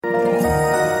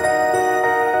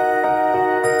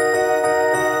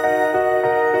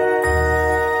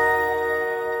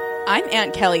I'm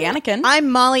Aunt Kelly Anakin.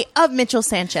 I'm Molly of Mitchell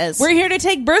Sanchez. We're here to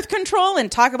take birth control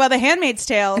and talk about The Handmaid's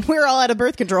Tale. We're all out of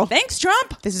birth control. Thanks,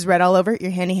 Trump. This is Red All Over,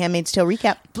 your handy Handmaid's Tale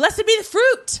recap. Blessed be the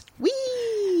fruit.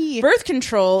 Whee! Birth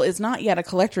control is not yet a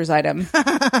collector's item.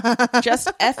 Just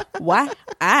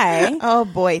FYI. Oh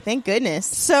boy, thank goodness.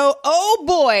 So, oh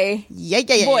boy. Yeah.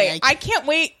 I can't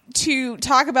wait to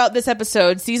talk about this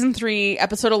episode, season 3,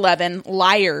 episode 11,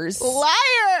 Liars.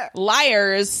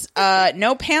 Liars.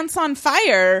 No pants on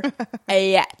fire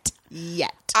yet.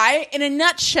 In a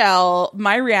nutshell,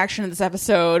 my reaction to this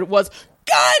episode was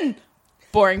gun.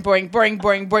 Boring.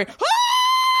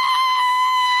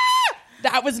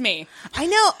 That was me. I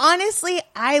know. Honestly,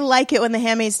 I like it when The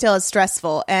Handmaid's Tale is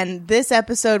stressful, and this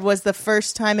episode was the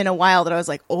first time in a while that I was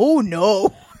like, "Oh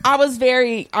no!" I was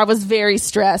very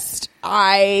stressed.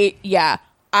 I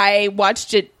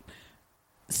watched it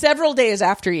several days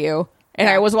after you, and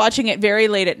I was watching it very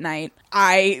late at night.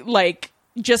 I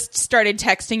just started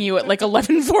texting you at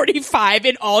 11:45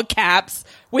 in all caps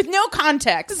with no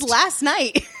context. This is last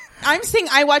night. I'm saying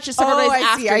I watched it several days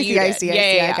after you did. I see.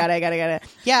 I got it.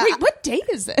 Yeah. Wait, what date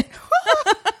is it?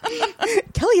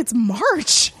 Kelly, it's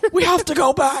March. We have to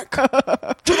go back to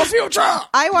the future.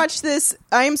 I watched this.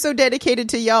 I am so dedicated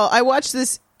to y'all. I watched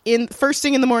this first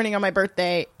thing in the morning on my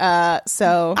birthday.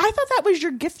 So I thought that was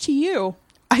your gift to you.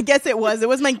 I guess it was. It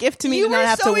was my gift to me to not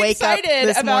have to wake up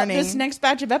this morning. This next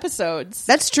batch of episodes.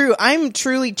 That's true. I'm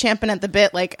truly champing at the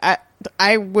bit.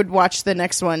 I would watch the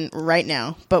next one right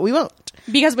now, but we won't.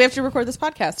 Because we have to record this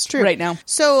podcast right now.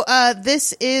 So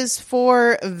this is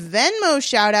for Venmo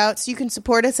shout-outs. You can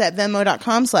support us at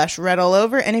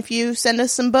venmo.com/redallover. And if you send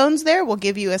us some bones there, we'll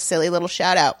give you a silly little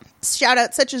shout-out.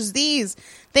 Shout-outs such as these.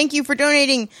 Thank you for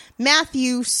donating,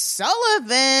 Matthew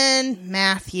Sullivan.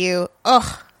 Matthew.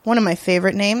 Ugh. One of my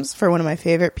favorite names for one of my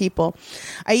favorite people.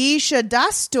 Aisha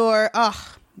Dastor.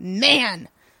 Oh, man.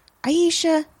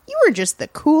 Aisha, you were just the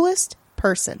coolest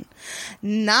person.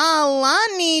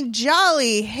 Nalani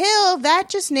Jolly Hill. That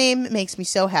just name makes me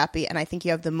so happy, and I think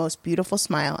you have the most beautiful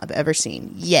smile I've ever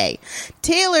seen. Yay.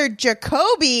 Taylor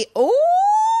Jacoby.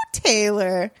 Oh,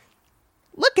 Taylor.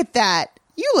 Look at that.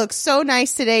 You look so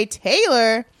nice today,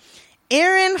 Taylor.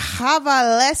 Aaron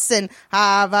Havalesson.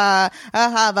 Havalesson.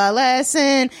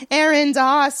 Aaron's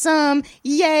awesome.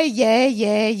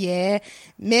 Yeah.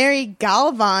 Mary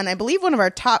Galvan. I believe one of our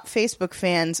top Facebook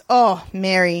fans. Oh,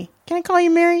 Mary. Can I call you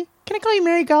Mary? Can I call you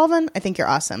Mary Galvan? I think you're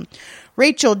awesome.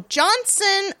 Rachel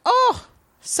Johnson. Oh,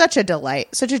 such a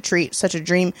delight. Such a treat. Such a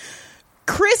dream.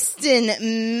 Kristen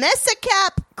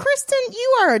Messicap. Kristen,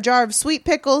 you are a jar of sweet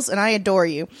pickles, and I adore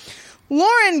you.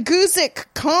 Lauren Guzik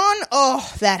Khan. Oh,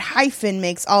 that hyphen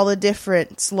makes all the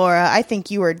difference, Laura. I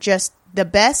think you are just the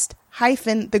best,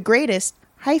 hyphen, the greatest,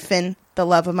 hyphen, the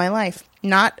love of my life.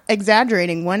 Not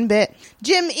exaggerating one bit.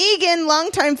 Jim Egan,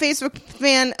 longtime Facebook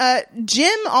fan.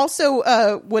 Jim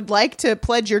also would like to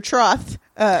pledge your troth,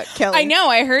 Kelly. I know.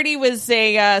 I heard he was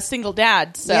a single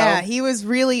dad. So. Yeah, he was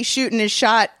really shooting his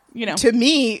shot. To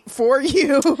me, for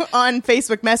you on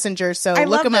Facebook Messenger. So I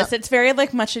look love him this. up. It's very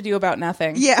Much Ado About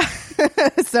Nothing. Yeah.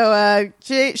 So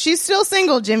she's still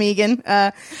single, Jim Egan.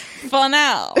 For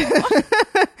now.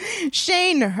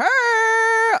 Shane Herr.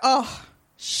 Oh,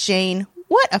 Shane,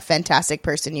 what a fantastic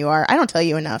person you are. I don't tell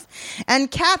you enough. And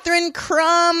Catherine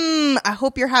Crum. I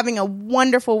hope you're having a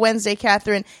wonderful Wednesday,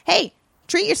 Catherine. Hey,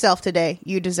 treat yourself today.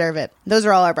 You deserve it. Those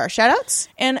are all of our shout-outs.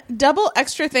 And double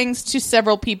extra thanks to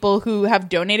several people who have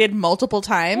donated multiple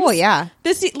times. Oh, yeah.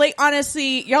 This,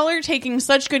 honestly, y'all are taking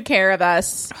such good care of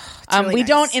us. Really we nice.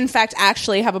 don't, in fact,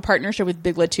 actually have a partnership with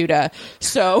Big Latuda.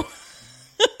 So...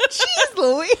 Jeez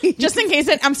Louise. Just in case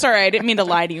I'm sorry, I didn't mean to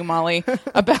lie to you, Molly,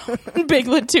 about Big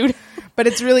Latuda. But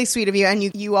it's really sweet of you.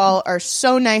 And you all are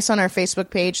so nice on our Facebook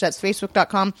page. That's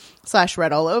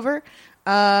facebook.com/redallover.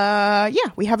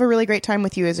 We have a really great time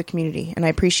with you as a community, and I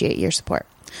appreciate your support.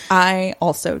 I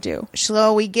also do.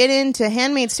 So we get into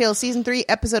Handmaid's Tale Season 3,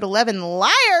 Episode 11,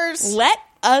 Liars. Let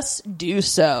us do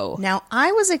so. Now,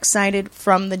 I was excited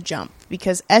from the jump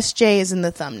because SJ is in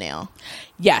the thumbnail.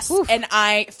 Yes, Oof. And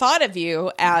I thought of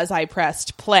you as I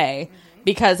pressed play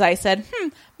because I said,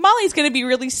 Molly's going to be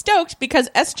really stoked because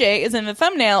SJ is in the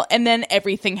thumbnail, and then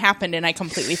everything happened, and I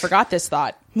completely forgot this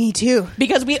thought. Me too.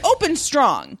 Because we opened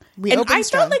strong. I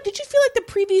felt like, did you feel like the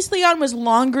previously on was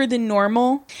longer than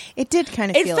normal? It did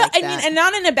kind of feel like that. And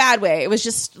not in a bad way. It was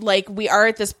just like we are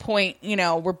at this point,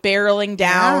 we're barreling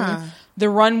down the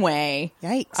runway.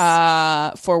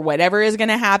 Yikes. For whatever is going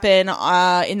to happen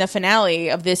in the finale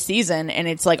of this season. And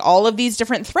it's like all of these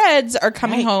different threads are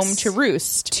coming home to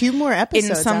roost. 2 more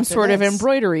episodes in some after sort of this.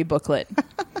 embroidery booklet.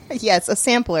 Yes, a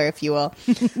sampler, if you will.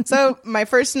 So my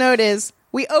first note is,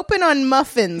 we open on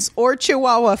muffins or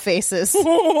chihuahua faces. I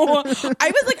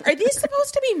was like, are these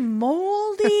supposed to be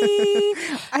moldy?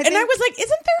 I was like,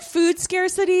 isn't there food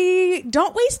scarcity?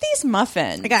 Don't waste these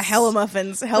muffins. I got hella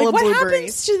muffins, hella like, what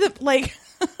blueberries. happens to the, like...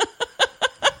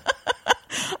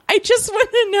 I just want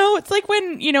to know. It's like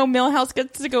when, Milhouse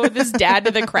gets to go with his dad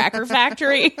to the cracker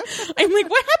factory. I'm like,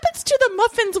 what happens to the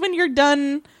muffins when you're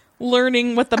done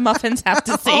learning what the muffins have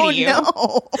to say to you?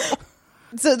 No.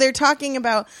 So they're talking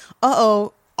about,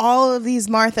 all of these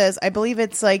Marthas. I believe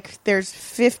it's like there's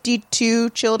 52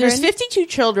 children. There's 52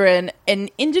 children, an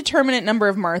indeterminate number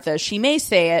of Marthas. She may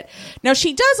say it. Now,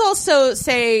 she does also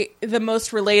say the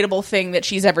most relatable thing that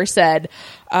she's ever said.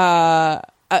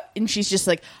 And she's just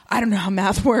like, I don't know how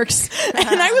math works. And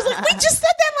I was like, we just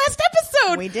said that last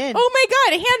episode. We did. Oh my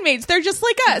God, handmaids, they're just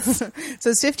like us.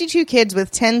 So it's 52 kids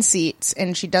with 10 seats,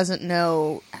 and she doesn't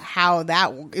know how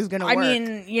that is going to work. I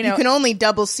mean, you can only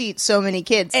double seat so many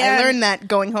kids. I learned that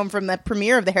going home from the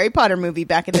premiere of the Harry Potter movie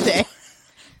back in the day.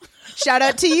 Shout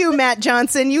out to you, Matt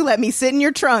Johnson. You let me sit in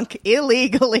your trunk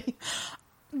illegally.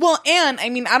 Well, and I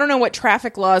mean, I don't know what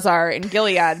traffic laws are in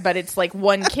Gilead, but it's like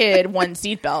one kid, one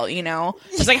seatbelt,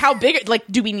 It's like, how big, like,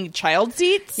 do we need child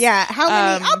seats? Yeah, how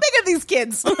big are these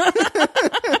kids?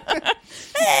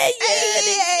 Hey,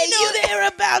 they're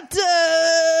about,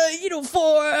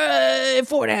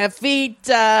 4.5 feet,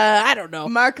 I don't know.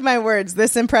 Mark my words,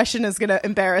 this impression is going to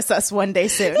embarrass us one day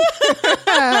soon.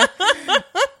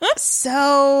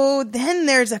 So then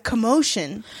there's a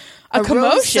commotion.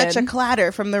 Commotion? Such a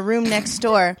clatter from the room next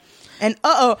door. And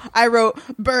I wrote,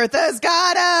 Bertha's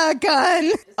got a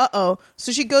gun.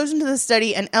 So she goes into the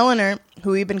study, and Eleanor,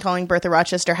 who we've been calling Bertha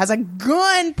Rochester, has a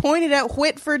gun pointed at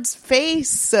Whitford's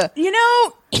face. If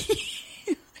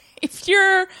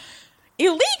you're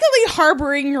illegally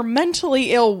harboring your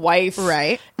mentally ill wife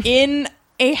in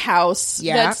a house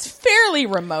that's fairly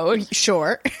remote.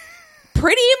 Sure.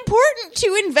 Pretty important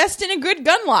to invest in a good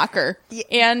gun locker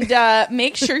and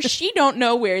make sure she don't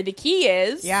know where the key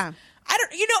is. Yeah. And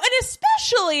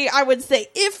especially, I would say,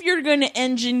 if you're going to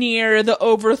engineer the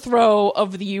overthrow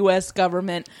of the U.S.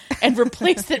 government and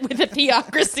replace it with a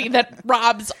theocracy that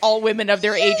robs all women of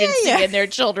their agency and their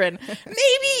children,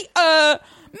 maybe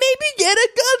get a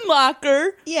gun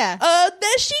locker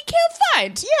that she can't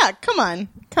find. Yeah, come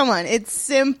on. It's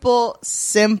simple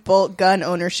gun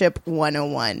ownership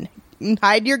 101.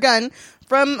 Hide your gun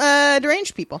from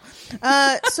deranged people.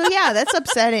 So yeah, that's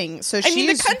upsetting. So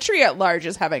the country at large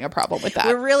is having a problem with that.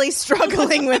 We're really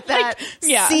struggling with that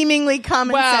seemingly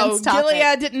common sense topic.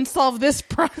 Gilead didn't solve this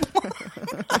problem.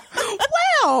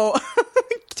 Wow.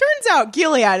 Turns out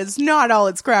Gilead is not all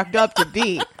it's cracked up to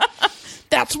be.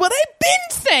 That's what I've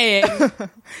been saying.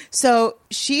 So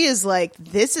she is like,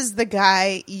 this is the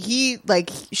guy.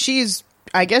 She's,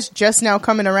 I guess, just now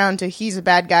coming around to he's a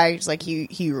bad guy. He's like,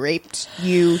 he raped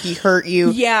you, he hurt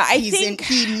you. Yeah, I think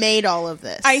he made all of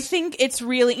this. I think it's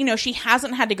really, she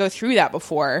hasn't had to go through that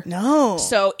before. No.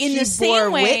 So in the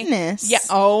same way, witness. Yeah.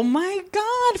 Oh my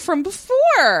God, from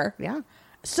before. Yeah.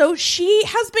 So she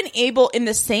has been able, in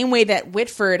the same way that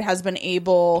Whitford has been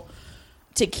able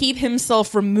to keep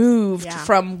himself removed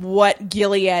from what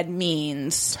Gilead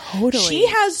means. Totally. She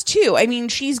has too. I mean,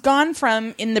 she's gone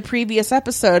from, in the previous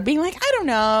episode, being like, I don't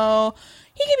know,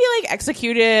 he could be like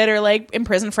executed or like in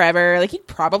prison forever. Like, he'd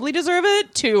probably deserve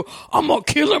it, to, I'm gonna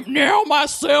kill him now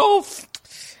myself.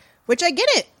 Which I get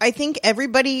it. I think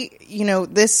everybody,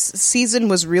 this season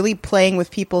was really playing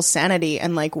with people's sanity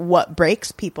and like what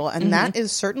breaks people, and that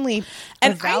is certainly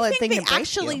a valid thing to break. They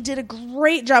actually did a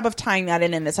great job of tying that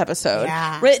in this episode.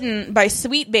 Yeah. Written by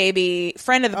Sweet Baby,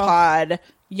 friend of the pod,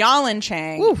 Yalin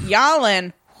Chang. Oof.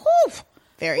 Yalin,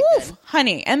 very good,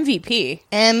 honey, MVP.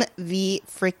 MV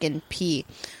freaking P.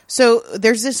 So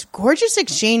there's this gorgeous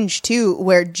exchange too,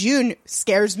 where June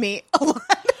scares me a lot.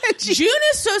 June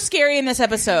is so scary in this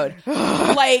episode.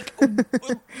 Like,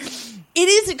 it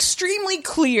is extremely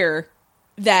clear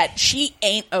that she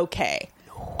ain't okay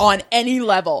on any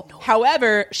level.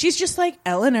 However, she's just like,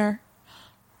 Eleanor,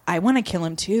 I want to kill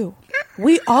him too.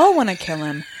 We all want to kill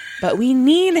him, but we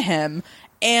need him.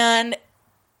 And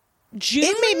June...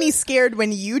 It made me scared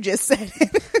when you just said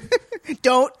it.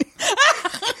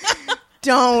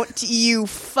 Don't you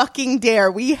fucking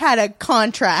dare. We had a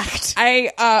contract.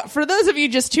 For those of you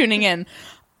just tuning in,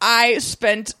 I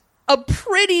spent a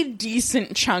pretty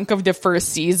decent chunk of the first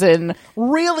season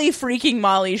really freaking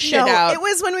Molly's shit out. It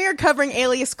was when we were covering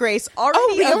Alias Grace,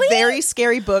 already really? a very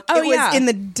scary book. It was in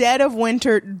the dead of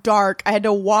winter, dark. I had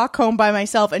to walk home by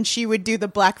myself, and she would do the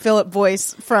Black Phillip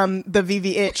voice from the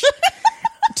VV Itch.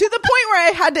 To the point where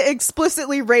I had to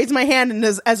explicitly raise my hand and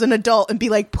as an adult and be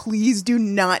like, please do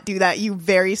not do that. You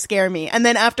very scare me. And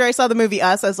then after I saw the movie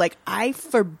Us, I was like, I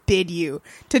forbid you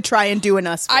to try and do an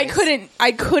Us voice.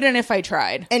 I couldn't if I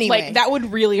tried. Anyway. Like, that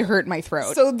would really hurt my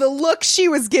throat. So the look she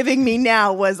was giving me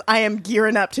now was, I am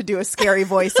gearing up to do a scary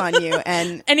voice on you.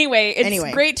 And Anyway,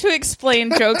 it's great to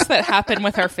explain jokes that happen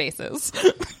with our faces.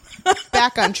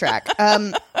 back on track.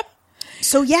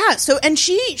 So and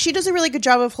she does a really good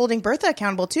job of holding Bertha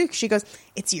accountable too. 'Cause she goes,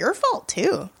 "It's your fault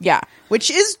too." Yeah, which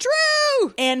is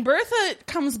true. And Bertha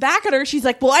comes back at her. She's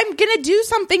like, "Well, I'm gonna do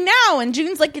something now." And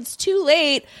June's like, "It's too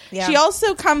late." Yeah. She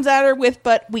also comes at her with,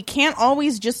 "But we can't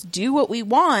always just do what we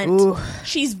want." Ooh.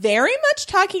 She's very much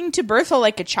talking to Bertha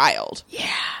like a child. Yeah.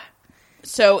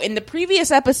 So in the previous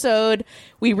episode,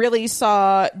 we really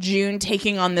saw June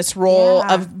taking on this role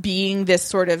of being this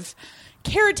sort of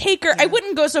caretaker. I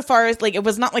wouldn't go so far as like it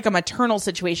was not like a maternal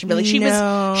situation, but like she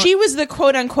was the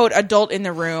quote unquote adult in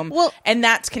the room. Well, and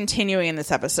that's continuing in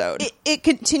this episode. It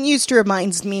continues to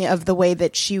remind me of the way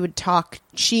that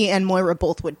she and Moira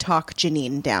both would talk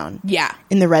Janine down. Yeah.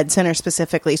 In the Red Center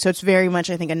specifically. So it's very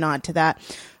much, I think, a nod to that.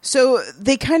 So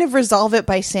they kind of resolve it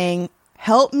by saying,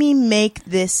 help me make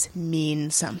this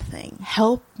mean something.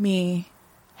 Help me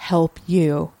help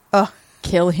you.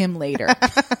 Kill him later.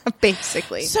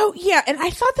 Basically. So, yeah, and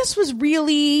I thought this was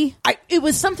really... it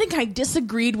was something I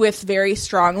disagreed with very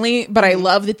strongly, but I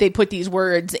love that they put these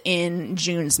words in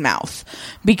June's mouth.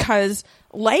 Because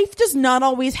life does not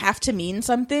always have to mean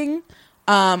something.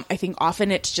 I think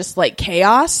often it's just like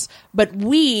chaos. But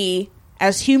we,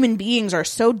 as human beings, are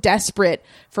so desperate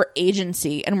for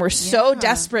agency. And we're so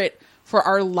desperate for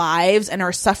our lives and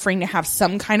our suffering to have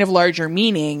some kind of larger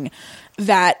meaning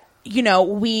that, you know,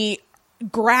 we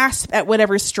grasp at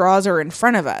whatever straws are in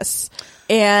front of us.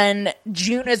 And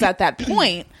June is at that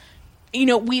point. You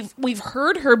know, we've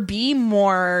heard her be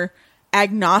more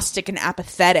agnostic and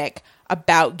apathetic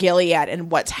about Gilead and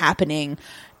what's happening,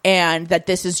 and that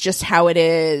this is just how it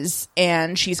is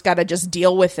and she's got to just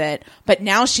deal with it. But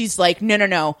now she's like,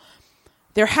 no,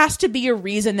 there has to be a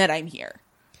reason that I'm here.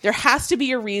 There has to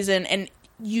be a reason. And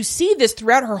you see this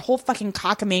throughout her whole fucking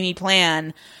cockamamie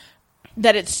plan,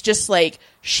 that it's just like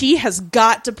she has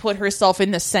got to put herself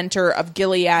in the center of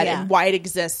Gilead and why it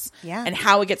exists and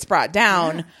how it gets brought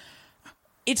down. Yeah.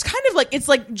 It's kind of like, it's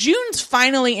like June's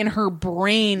finally in her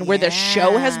brain where the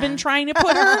show has been trying to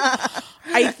put her.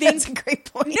 I think that's a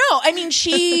great point. No, I mean,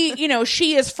 she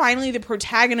is finally the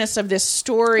protagonist of this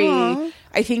story. Aww.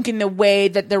 I think in the way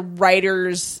that the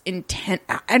writers intend.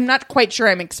 I'm not quite sure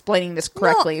I'm explaining this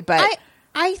correctly, but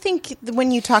I think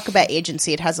when you talk about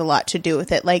agency, it has a lot to do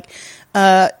with it. Like,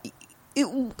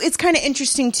 it's kind of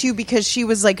interesting too, because she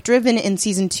was like driven in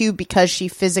season 2 because she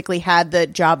physically had the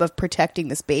job of protecting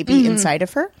this baby inside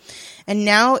of her. And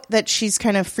now that she's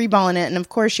kind of freeballing it, and of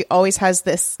course she always has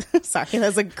this, sorry,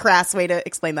 that's a crass way to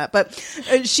explain that, but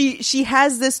she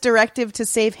has this directive to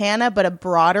save Hannah, but a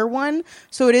broader one.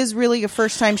 So it is really the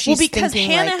first time she's because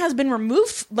thinking, Hannah has been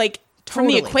removed, like, from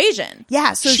the equation.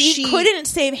 Yeah, so she couldn't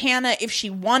save Hannah if she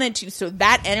wanted to. So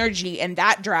that energy and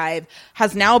that drive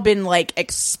has now been like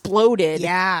exploded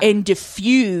and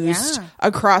diffused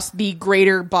across the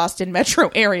greater Boston metro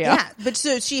area. Yeah, but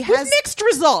so she has mixed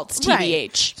results, TBH.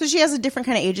 Right. So she has a different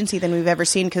kind of agency than we've ever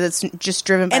seen, because it's just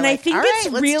driven by. And like, I think it's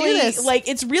really like,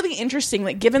 it's really interesting.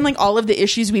 Like, given like all of the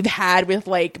issues we've had with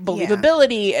like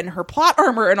believability and her plot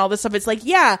armor and all this stuff, it's like,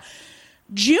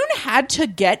 June had to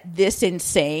get this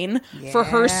insane for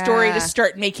her story to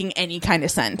start making any kind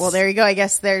of sense. Well, there you go. I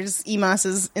guess there's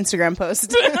Emas's Instagram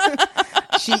post.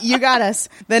 You got us.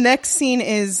 The next scene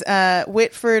is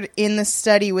Whitford in the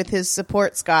study with his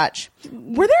support scotch.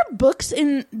 Were there books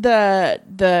in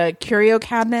the curio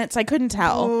cabinets? I couldn't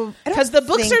tell. Because the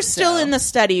books are still in the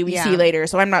study we see later,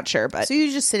 so I'm not sure. But so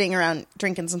you're just sitting around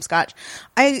drinking some scotch.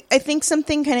 I think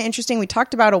something kind of interesting we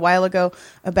talked about a while ago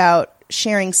about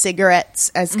sharing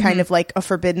cigarettes as kind of like a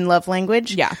forbidden love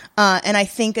language. Yeah. And I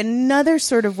think another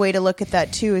sort of way to look at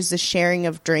that too is the sharing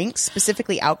of drinks,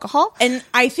 specifically alcohol. And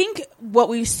I think what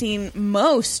we've seen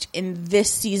most in this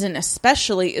season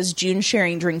especially is June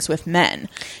sharing drinks with men.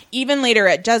 Even later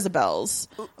at Jezebel's.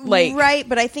 Like, right,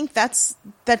 but I think that's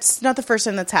not the first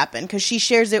time that's happened, because she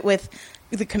shares it with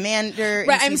the commander.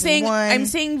 Right, in season one. I'm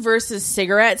saying versus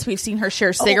cigarettes. We've seen her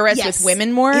share cigarettes yes. with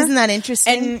women more. Isn't that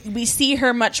interesting? And we see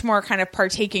her much more kind of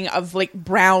partaking of like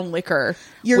brown liquor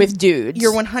with dudes.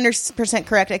 You're 100%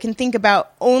 correct. I can think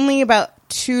about only about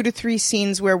 2 to 3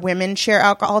 scenes where women share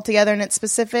alcohol together, and it's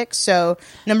specific. So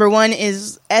number one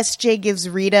is SJ gives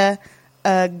Rita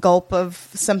a gulp of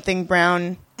something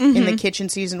brown in the kitchen,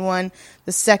 season 1.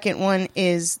 The second one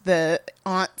is the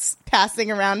aunts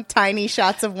passing around tiny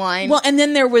shots of wine. Well, and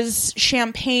then there was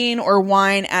champagne or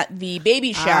wine at the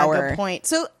baby shower. Good point.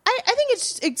 So I think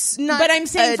it's not. But I'm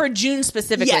saying for June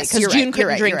specifically, Yes, because you're June right, couldn't you're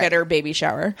right, drink you're at her baby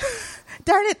shower.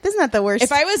 Darn it, isn't that the worst?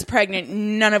 If I was pregnant,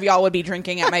 none of y'all would be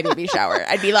drinking at my baby shower.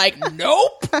 I'd be like,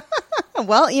 nope.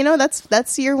 Well,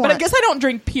 that's your one. But I guess I don't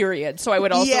drink, period. So I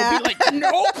would also be like,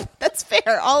 nope. That's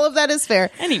fair. All of that is fair.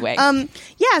 Anyway.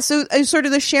 So sort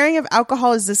of the sharing of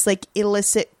alcohol is this like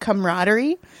illicit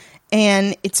camaraderie.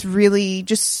 And it's really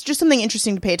just something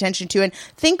interesting to pay attention to. And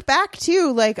think back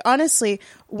to, like, honestly,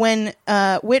 when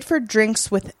Whitford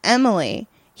drinks with Emily,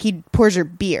 he pours her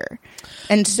beer.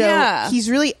 And so he's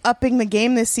really upping the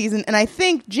game this season. And I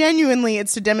think genuinely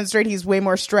it's to demonstrate he's way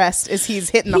more stressed as he's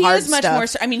hitting the hard stuff. More.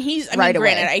 Granted,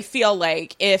 away. I feel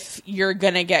like if you're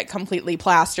going to get completely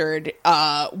plastered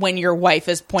when your wife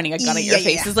is pointing a gun at your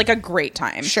face is like a great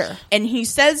time. Sure. And he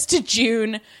says to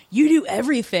June, you do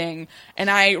everything. And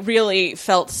I really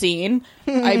felt seen.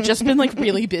 I've just been like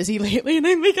really busy lately. And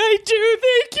I'm like, I do.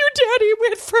 Thank you, Daddy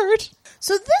Whitford.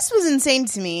 So this was insane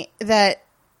to me that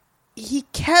he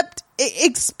kept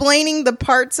explaining the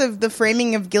parts of the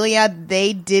framing of Gilead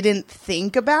they didn't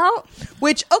think about,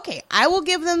 which, okay, I will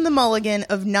give them the mulligan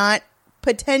of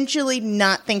potentially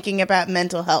not thinking about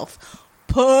mental health.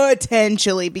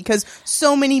 Potentially, because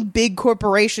so many big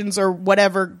corporations or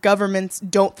whatever governments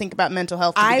don't think about mental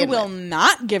health. I will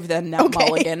not give them that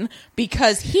mulligan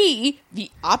because he,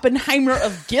 the Oppenheimer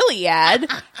of Gilead,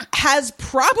 has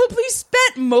probably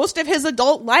spent most of his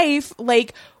adult life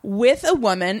like with a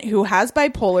woman who has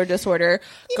bipolar disorder,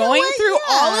 going through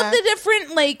all of the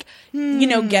different like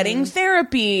getting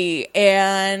therapy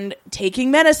and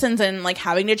taking medicines and like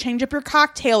having to change up your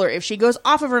cocktail, or if she goes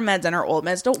off of her meds and her old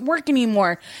meds don't work anymore.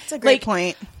 That's a great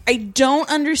point. I don't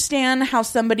understand how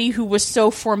somebody who was so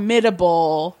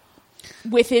formidable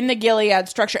within the Gilead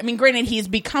structure. I mean, granted, he's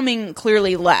becoming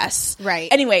clearly less.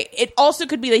 Right. Anyway, it also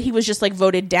could be that he was just like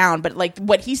voted down, but like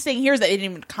what he's saying here is that it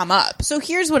didn't even come up. So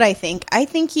here's what I think. I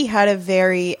think he had a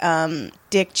very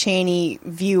Dick Cheney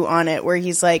view on it where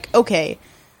he's like, okay,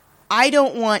 I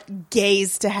don't want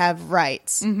gays to have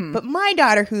rights, but my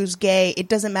daughter who's gay, it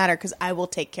doesn't matter because I will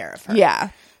take care of her. Yeah.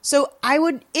 So I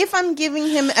would, if I'm giving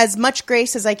him as much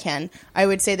grace as I can, I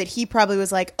would say that he probably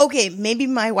was like, okay, maybe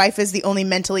my wife is the only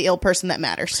mentally ill person that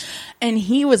matters. And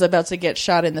he was about to get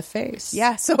shot in the face.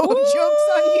 Yeah, so joke's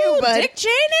on you, bud. Dick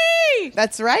Cheney!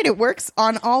 That's right, it works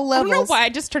on all levels. I don't know why I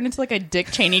just turned into like a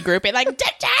Dick Cheney group. And like,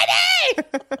 Dick Cheney!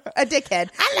 A dickhead.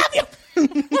 I love you!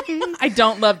 I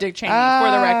don't love Dick Cheney,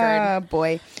 for the record. Oh,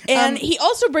 boy. And he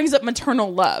also brings up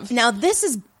maternal love. Now, this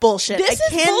is bullshit. I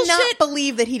cannot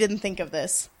believe that he didn't think of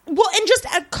this. Well, and just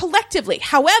collectively.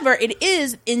 However, it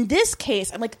is, in this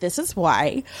case, I'm like, this is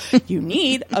why you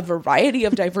need a variety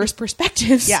of diverse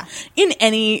perspectives in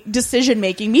any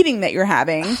decision-making meeting that you're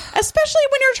having, especially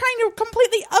when you're trying to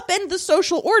completely upend the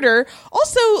social order.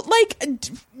 Also, like,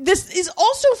 this is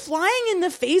also flying in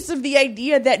the face of the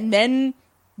idea that men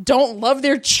don't love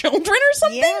their children or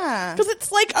something. Yeah. Because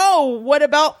it's like, oh, what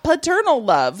about paternal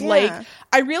love? Yeah. Like,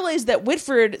 I realized that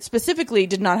Whitford specifically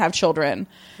did not have children.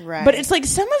 Right. But it's like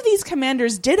some of these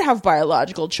commanders did have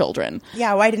biological children.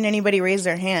 Yeah, why didn't anybody raise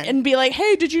their hand? And be like,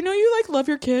 hey, did you know you like love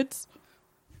your kids?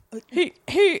 Hey,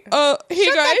 Shut guys.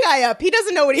 that guy up. He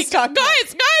doesn't know what he's talking about.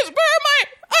 Guys, where am I?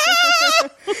 Ah!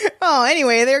 Oh,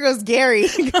 anyway, there goes Gary.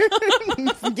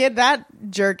 Get that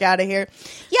jerk out of here.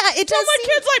 Yeah, it does. My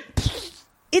kids like...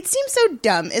 It seems so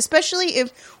dumb, especially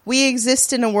if we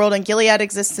exist in a world and Gilead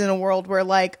exists in a world where,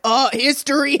 like,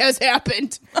 history has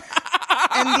happened.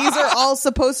 And these are all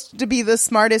supposed to be the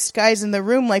smartest guys in the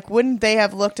room. Like, wouldn't they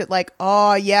have looked at, like,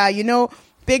 oh, yeah,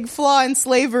 big flaw in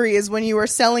slavery is when you were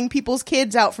selling people's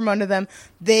kids out from under them.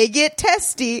 They get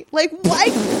testy. Like,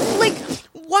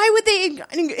 why would they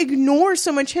ignore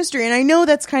so much history? And I know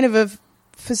that's kind of a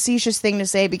facetious thing to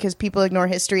say because people ignore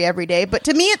history every day, but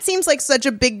to me it seems like such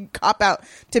a big cop-out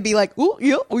to be like, oh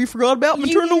yeah, we forgot about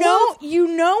maternal love. You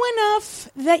know enough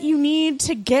that you need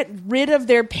to get rid of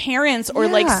their parents or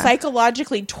like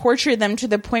psychologically torture them to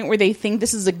the point where they think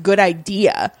this is a good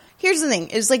idea. Here's the thing,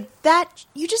 is like that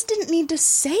you just didn't need to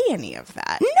say any of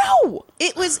that. No,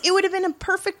 it would have been a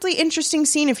perfectly interesting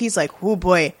scene if he's like, oh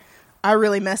boy, I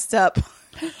really messed up.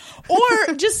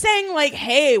 Or just saying like,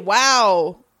 hey,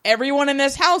 wow, everyone in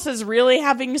this house is really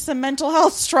having some mental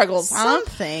health struggles, huh?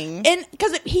 Something. And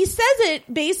because he says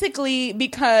it basically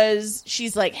because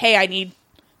she's like, hey, I need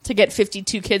to get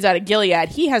 52 kids out of Gilead.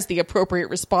 He has the appropriate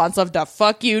response of the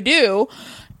fuck you do.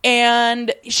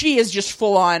 And she is just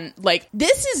full on like,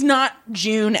 this is not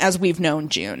June as we've known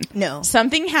June. No.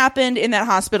 Something happened in that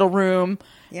hospital room.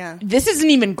 Yeah. This isn't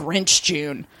even Grinch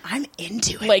June. I'm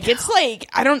into it. Like, though. it's like,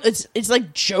 it's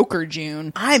like Joker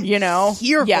June. I'm here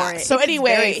for it. So It's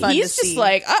anyway, very fun he's to just see.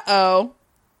 like, uh-oh,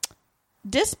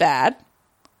 this bad.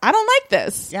 I don't like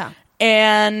this. Yeah.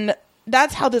 And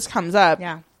that's how this comes up.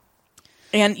 Yeah.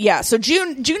 And yeah, so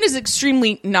June is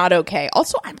extremely not okay.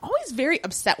 Also, I'm always very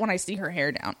upset when I see her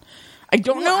hair down. I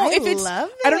don't know if it's love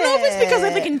I don't know if it's because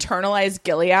I've like it. internalized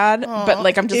Gilead, but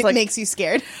like I'm just it like makes you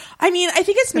scared. I mean, I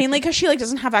think it's mainly because she like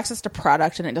doesn't have access to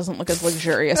product and it doesn't look as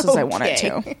luxurious as I want it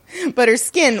to. Okay. But her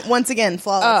skin, once again,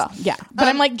 flawless. Yeah. But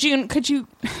I'm like, June, could you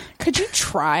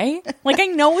try? Like, I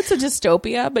know it's a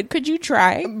dystopia, but could you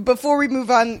try? Before we move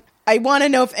on, I want to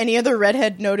know if any other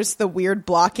redhead noticed the weird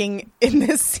blocking in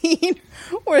this scene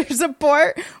where there's a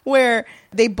part where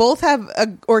they both have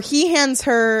or he hands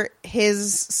her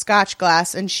his scotch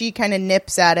glass and she kind of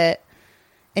nips at it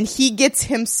and he gets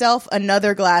himself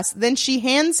another glass. Then she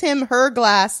hands him her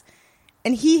glass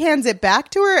and he hands it back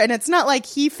to her, and it's not like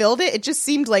he filled it. It just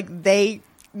seemed like they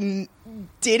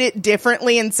did it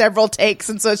differently in several takes,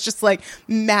 and so it's just like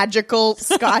musical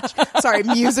scotch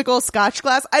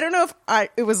glass. I don't know if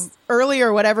it was early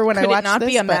or whatever when I Could watched it not this,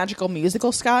 be a but magical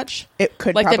musical scotch? It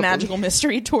could, like probably. the Magical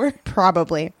Mystery Tour.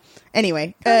 Probably.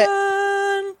 Anyway,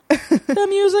 The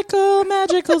musical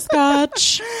magical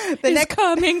scotch is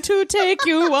coming to take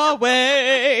you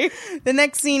away. the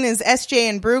next scene is SJ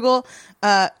and Bruegel.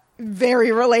 Very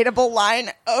relatable line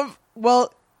of,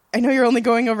 well, I know you're only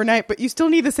going overnight, but you still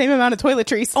need the same amount of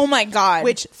toiletries. Oh my God.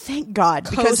 Which, thank God.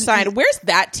 Co-signed. Where's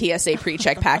that TSA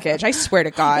pre-check package? I swear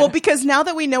to God. Well, because now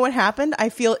that we know what happened, I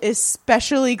feel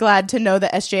especially glad to know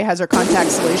that SJ has her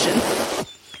contact solution.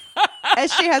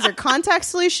 SJ has her contact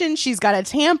solution. She's got a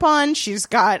tampon. She's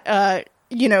got,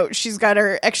 she's got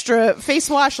her extra face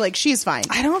wash. Like, she's fine.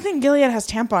 I don't think Gilead has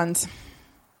tampons.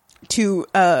 Too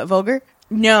vulgar?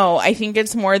 No, I think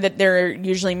it's more that they're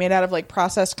usually made out of like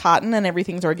processed cotton and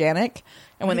everything's organic.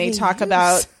 And when they talk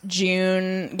about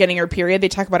June getting her period, they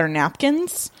talk about her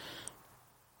napkins.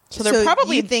 So they're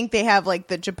probably you think they have like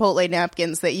the Chipotle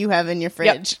napkins that you have in your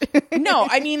fridge? Yep. No,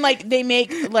 I mean like they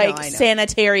make like I know.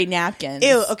 sanitary napkins.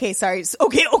 Ew. Okay, sorry.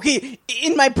 Okay.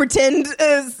 In my pretend,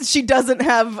 she doesn't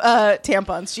have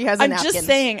tampons. She has a I'm napkin. just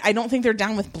saying, I don't think they're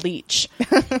down with bleach.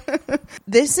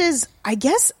 This is, I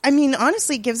guess, I mean,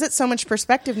 honestly, it gives it so much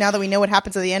perspective now that we know what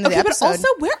happens at the end of the Okay, but episode. also,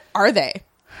 where are they?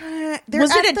 They're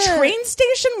Was at it a the- train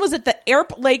station? Was it the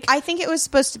airport? Like, I think it was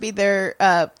supposed to be their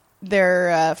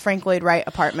Frank Lloyd Wright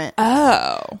apartment.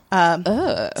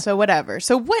 So whatever.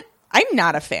 So what? I'm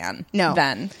not a fan. No.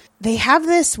 Then They have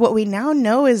this, what we now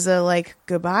know is a like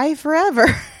goodbye forever.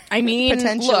 I mean,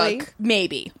 Potentially. look,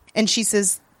 maybe. And she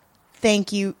says,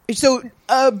 thank you. So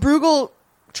Bruegel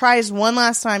tries one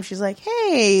last time. She's like,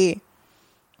 hey,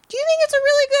 do you think it's a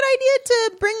really good idea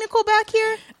to bring Nicole back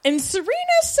here? And Serena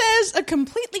says a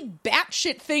completely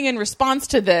batshit thing in response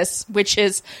to this, which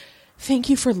is, thank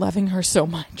you for loving her so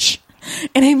much.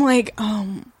 And I'm like,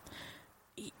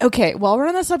 okay, while we're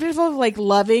on the subject of like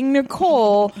loving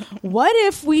Nicole, what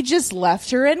if we just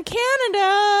left her in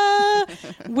Canada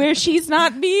where she's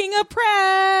not being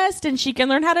oppressed and she can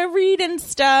learn how to read and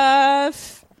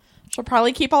stuff? She'll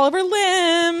probably keep all of her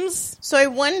limbs. So I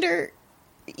wonder,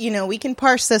 we can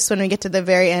parse this when we get to the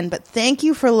very end, but thank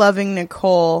you for loving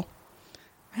Nicole.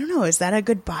 I don't know. Is that a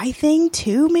goodbye thing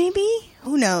too, maybe?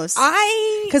 Who knows?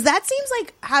 Because that seems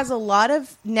like has a lot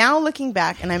of, now looking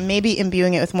back, and I'm maybe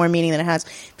imbuing it with more meaning than it has,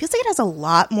 feels like it has a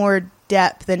lot more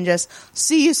depth than just,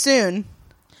 see you soon.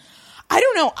 I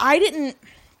don't know.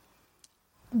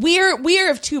 We're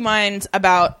of two minds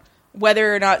about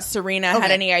whether or not Serena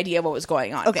had any idea what was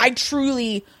going on. Okay. I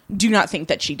truly do not think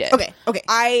that she did. Okay.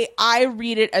 I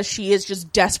read it as she is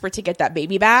just desperate to get that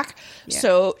baby back. Yeah.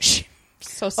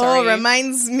 So sorry. Oh,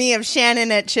 reminds me of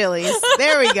Shannon at Chili's.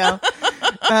 There we go.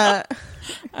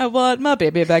 I want my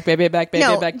baby back, baby back, baby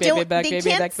No, back, baby don't- back, they baby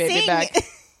can't back, baby sing. back.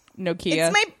 Nokia.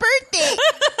 It's my birthday.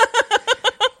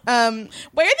 Why are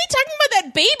they talking about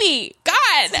that baby?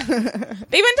 God.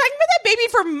 They've been talking about that baby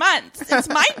for months. It's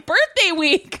my birthday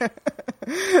week.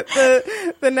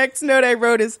 The next note I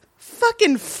wrote is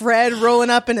fucking Fred rolling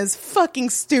up in his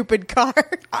fucking stupid car.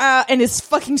 And his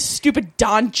fucking stupid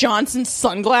Don Johnson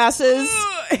sunglasses.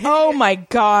 Oh my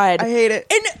God. I hate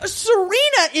it. And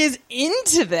Serena is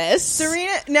into this.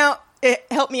 Serena, now,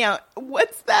 help me out.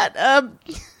 What's that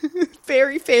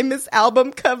very famous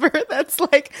album cover that's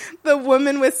like the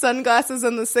woman with sunglasses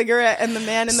and the cigarette and the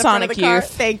man in the Sonic front of the car?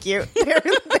 Youth. Thank you.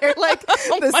 They're like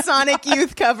the Sonic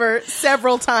Youth cover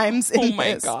several times in Oh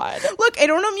my this. God. Look, I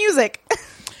don't know music.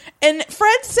 And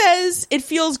Fred says it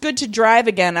feels good to drive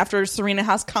again after Serena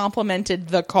has complimented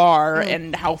the car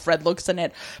and how Fred looks in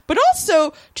it. But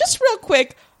also, just real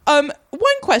quick, one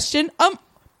question.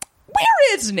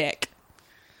 Where is Nick?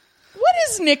 What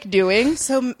is Nick doing?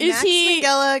 So Max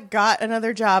Minghella got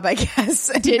another job, I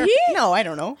guess. Did he? No, I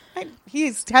don't know. He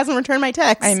hasn't returned my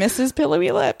text. I miss his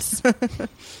pillowy lips.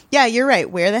 Yeah, you're right.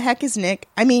 Where the heck is Nick?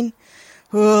 I mean,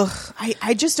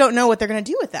 I just don't know what they're going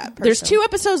to do with that person. There's 2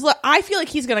 episodes left. I feel like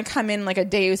he's going to come in like a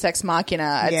Deus Ex Machina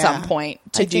at some point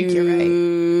to I think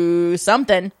do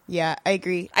something. Yeah, I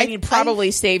agree. I mean,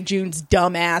 probably save June's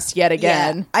dumb ass yet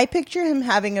again. Yeah, I picture him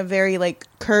having a very like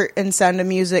Kurt and Sound of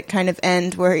Music kind of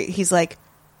end where he's like,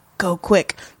 "Go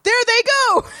quick, there they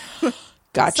go."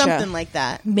 Gotcha. Something like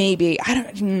that. Maybe. I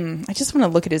don't. I just want to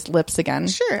look at his lips again.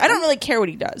 Sure. I don't really care what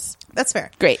he does. That's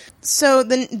fair. Great. So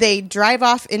then they drive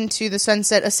off into the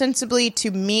sunset, ostensibly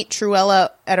to meet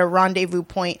Truella at a rendezvous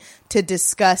point to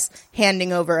discuss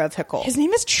handing over of Hickel. His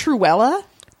name is Truella?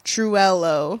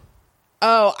 Truello.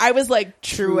 Oh, I was like,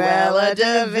 Truella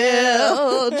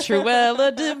DeVille.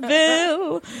 Truella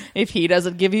DeVille. If he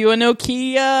doesn't give you a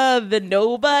Nokia, then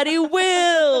nobody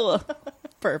will.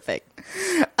 Perfect.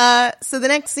 So the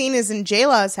next scene is in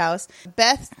J-Law's house.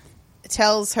 Beth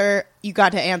tells her, you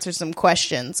got to answer some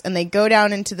questions. And they go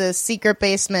down into the secret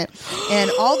basement,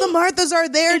 and all the Marthas are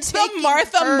there. It's the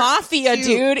Martha Mafia,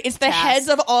 dude. It's the heads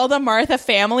of all the Martha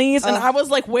families. And I was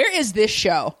like, where is this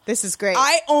show? This is great.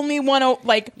 I only want to,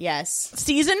 like, yes.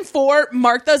 Season 4,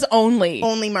 Marthas only.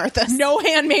 Only Marthas. No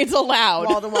handmaids allowed.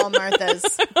 Wall-to-wall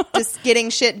Marthas. Just getting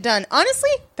shit done.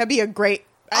 Honestly, that'd be a great...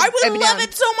 I would love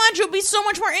it so much. It would be so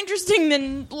much more interesting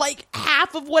than like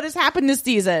half of what has happened this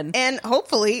season. And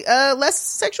hopefully less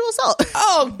sexual assault.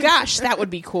 Oh gosh, that would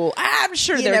be cool. I'm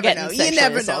sure they're getting sexually You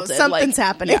never know. assaulted. Something's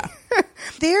happening.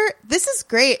 Yeah. This is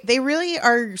great. They really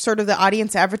are sort of the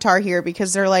audience avatar here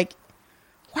because they're like,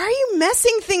 why are you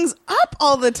messing things up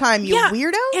all the time, you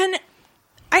weirdo? And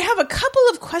I have a couple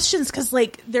of questions because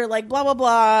like they're like blah blah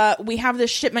blah. We have this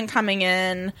shipment coming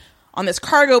in on this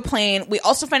cargo plane. We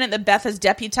also find out that Beth has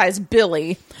deputized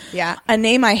Billy. Yeah. A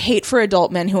name I hate for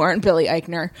adult men who aren't Billy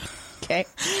Eichner. Okay.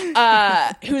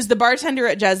 Who's the bartender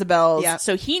at Jezebel's. Yeah.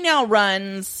 So he now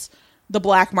runs the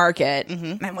black market. Mm-hmm.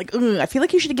 And I'm like, I feel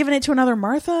like you should have given it to another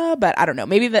Martha, but I don't know.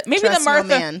 Maybe the Trust Martha.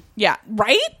 no man. Yeah.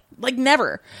 Right? Like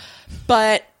never.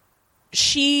 But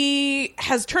she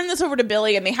has turned this over to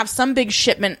Billy and they have some big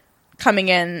shipment coming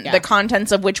in, the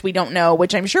contents of which we don't know,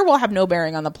 which I'm sure will have no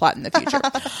bearing on the plot in the future.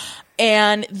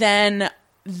 And then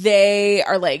they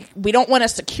are like, we don't want a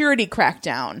security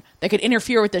crackdown that could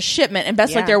interfere with the shipment. And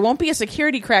Beth's like, there won't be a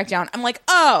security crackdown. I'm like,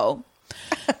 oh,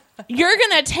 you're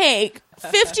going to take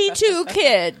 52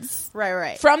 kids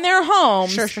right from their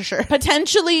homes, sure,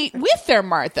 potentially with their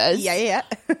Marthas,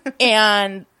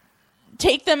 and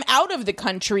take them out of the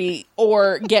country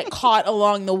or get caught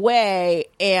along the way,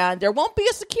 and there won't be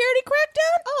a security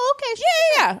crackdown? Oh, okay.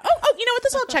 Yeah. Oh, you know what?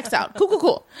 This all checks out.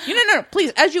 Cool. No,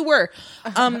 please, as you were.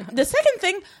 The second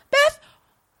thing, Beth,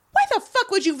 why the fuck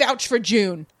would you vouch for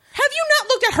June? Have you not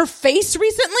looked at her face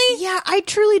recently? Yeah, I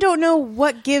truly don't know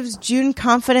what gives June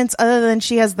confidence other than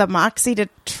she has the moxie to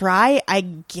try, I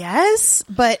guess.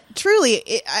 But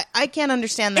truly, I can't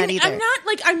understand that either.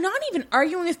 I'm not even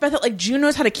arguing with Beth that like June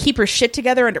knows how to keep her shit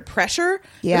together under pressure.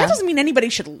 Yeah. But that doesn't mean anybody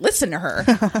should listen to her.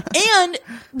 And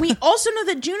we also know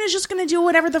that June is just going to do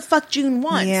whatever the fuck June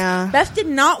wants. Yeah. Beth did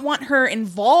not want her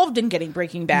involved in getting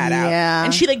Breaking Bad out.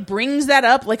 And she like brings that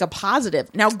up like a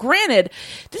positive. Now, granted,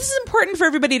 this is important for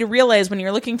everybody to realize when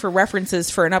you're looking for references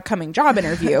for an upcoming job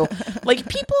interview. Like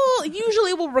people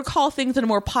usually will recall things in a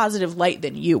more positive light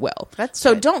than you will.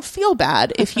 So don't feel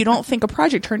bad if you don't think a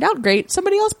project turned out great.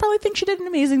 Somebody else probably thinks you did an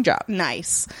amazing job.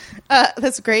 Nice.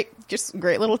 That's great. Just a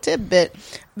great little tidbit.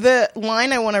 The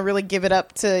line I want to really give it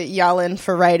up to Yalin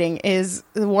for writing is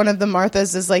one of the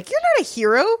Marthas is like, you're not a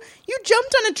hero. You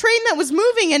jumped on a train that was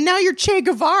moving and now you're Che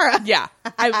Guevara. Yeah.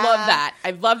 I love that.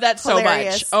 I love that so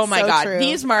much. Oh my God. True.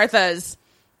 These Marthas.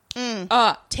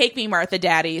 Take me, Martha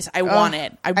Daddies. I want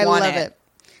it. I love it.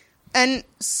 And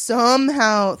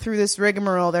somehow through this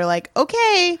rigmarole, they're like,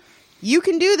 okay, you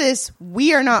can do this.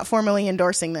 We are not formally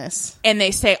endorsing this. And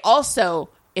they say also,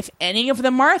 if any of the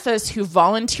Marthas who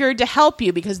volunteered to help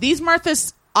you, because these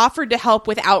Marthas offered to help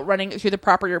without running it through the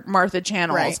proper Martha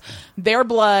channels, their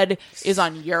blood is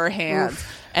on your hands.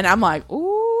 Oof. And I'm like,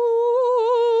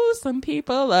 ooh, some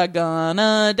people are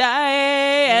gonna die,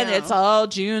 and know. it's all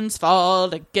June's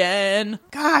fault again.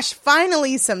 Gosh,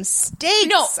 finally some steaks.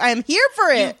 No. I'm here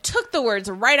for You it. took the words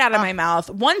right out of my mouth.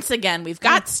 Once again, we've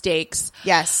got stakes.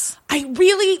 Yes. I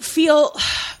really feel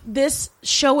this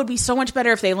show would be so much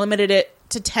better if they limited it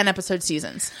to 10 episode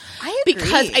seasons. I agree.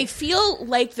 Because I feel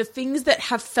like the things that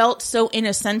have felt so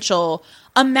inessential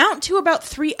amount to about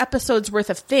 3 episodes worth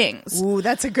of things. Ooh,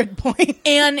 that's a good point.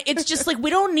 And it's just like, we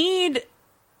don't need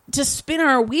to spin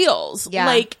our wheels. Yeah.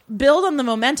 Like, build on the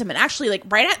momentum. And actually, like,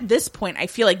 right at this point, I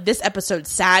feel like this episode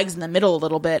sags in the middle a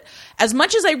little bit. As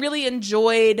much as I really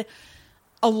enjoyed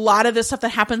a lot of the stuff that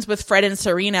happens with Fred and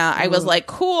Serena, I was like,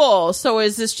 cool. So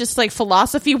is this just like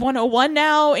philosophy 101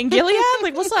 now in Gilead?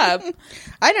 Like, what's up?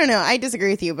 I don't know. I disagree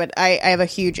with you, but I have a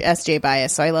huge SJ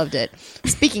bias, so I loved it.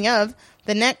 Speaking of,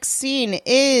 the next scene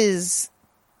is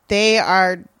they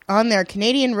are on their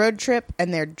Canadian road trip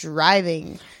and they're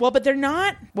driving. Well, but they're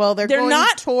not. Well, they're going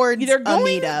towards They're a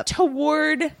going meetup.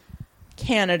 toward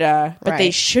Canada, but they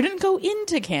Right. shouldn't go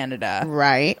into Canada.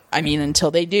 Right. I mean,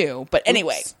 until they do. But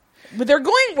anyway, but they're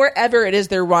going wherever it is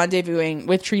they're rendezvousing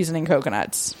with treason and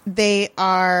coconuts. They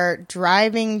are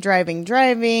driving.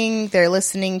 They're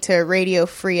listening to Radio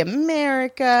Free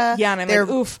America. Yeah, and I'm They're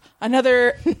like, oof,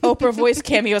 another Oprah voice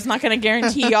cameo is not going to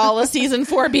guarantee y'all a season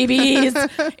 4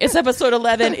 BBs. It's episode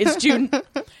 11.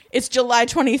 It's July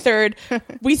 23rd.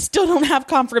 We still don't have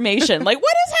confirmation. Like,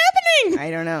 what is happening?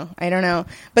 I don't know.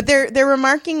 But they're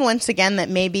remarking once again that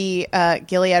maybe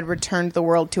Gilead returned the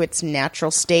world to its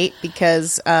natural state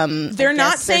because They're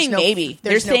not saying maybe.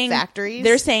 There's they're saying no factories.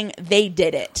 They're saying they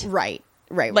did it. Right.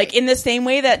 Like in the same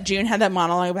way that June had that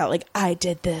monologue about like, I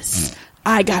did this.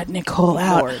 I got Nicole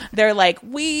out. Lord. They're like,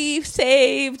 we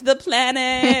saved the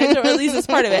planet, or at least it's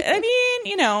part of it. I mean,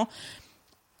 you know,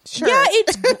 Sure. yeah,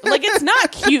 it's like, it's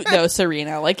not cute though,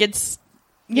 Serena. Like, it's,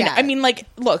 you know, Yeah. I mean, like,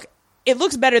 look, it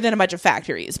looks better than a bunch of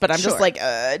factories, but I'm just Sure. like,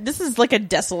 this is like a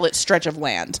desolate stretch of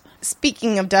land.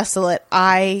 Speaking of desolate,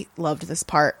 I loved this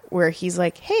part where he's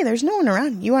like, "Hey, there's no one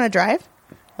around. You want to drive?"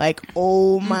 Like,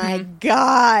 oh my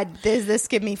God, does this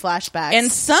give me flashbacks?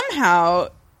 And somehow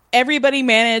everybody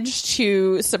managed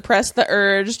to suppress the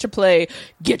urge to play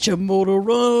Get Your Motor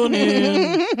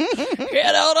Running.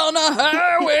 Get out on the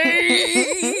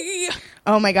highway.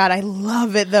 oh my God, I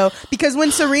love it though, because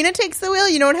when Serena takes the wheel,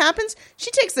 you know what happens?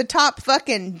 She takes the top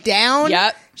fucking down.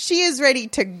 Yep. She is ready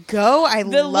to go. I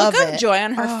The love look it. of joy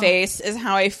on her face is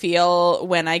how I feel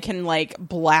when I can like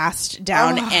blast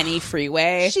down any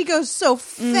freeway. She goes so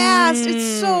fast.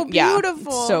 It's so Yeah,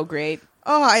 beautiful. it's so great.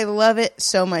 Oh, I love it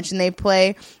so much. And they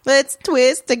play Let's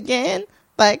Twist Again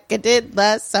like I did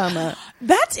last summer.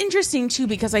 That's interesting too,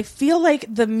 because I feel like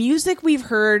the music we've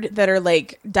heard that are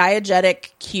like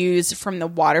diegetic cues from the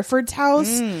Waterford's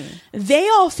house, they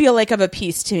all feel like of a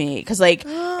piece to me. Because like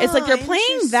it's like they're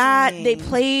playing that. They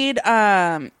played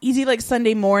Easy Like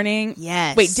Sunday Morning.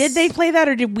 Yes. Wait, did they play that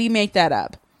or did we make that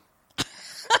up?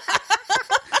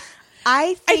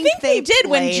 I I think they did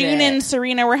when played June it. and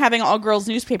Serena were having all girls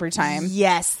newspaper time.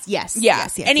 Yes. Yeah.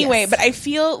 Yes, Anyway, yes. but I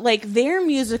feel like their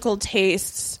musical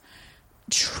tastes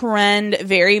trend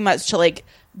very much to like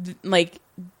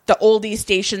the oldie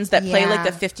stations that play like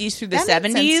the 50s through the That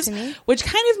makes sense 70s, to me. which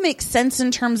kind of makes sense in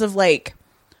terms of like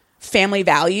family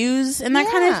values and that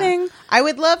kind of Yeah. thing. I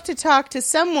would love to talk to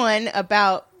someone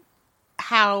about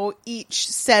how each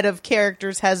set of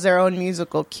characters has their own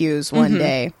musical cues one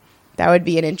day. That would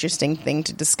be an interesting thing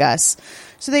to discuss.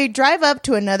 So they drive up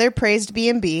to another praised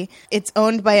B&B. It's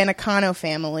owned by an Nakano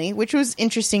family, which was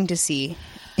interesting to see.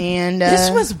 And This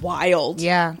was wild.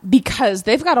 yeah. Because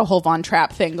they've got a whole Von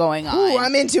Trapp thing going on. Ooh,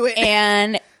 I'm into it.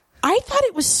 And I thought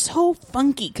it was so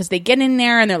funky because they get in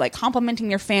there and they're like complimenting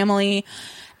their family.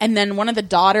 And then one of the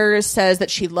daughters says that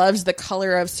she loves the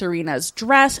color of Serena's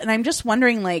dress. And I'm just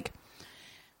wondering, like,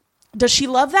 does she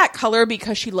love that color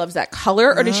because she loves that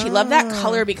color? Or does she love that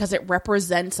color because it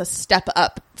represents a step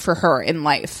up for her in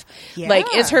life? Yeah. Like,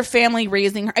 is her family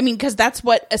raising her? I mean, because that's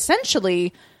what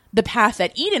essentially the path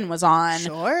that Eden was on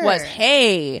Sure. was,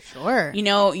 hey, Sure. you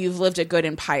know, you've lived a good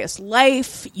and pious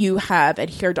life. You have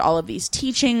adhered to all of these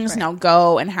teachings. Now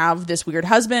go and have this weird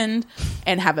husband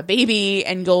and have a baby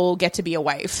and you'll get to be a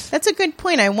wife. That's a good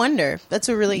point. I wonder. That's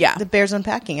a really that bears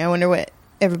unpacking. I wonder what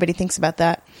everybody thinks about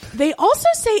that. They also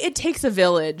say it takes a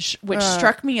village, which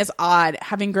struck me as odd,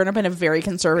 having grown up in a very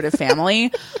conservative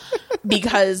family,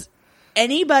 because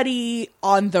anybody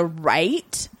on the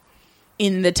right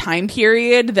in the time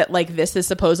period that like this is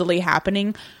supposedly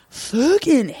happening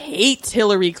fucking hates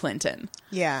Hillary Clinton.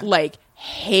 Yeah. Like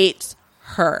hates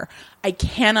her. I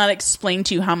cannot explain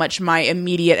to you how much my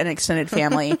immediate and extended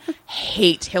family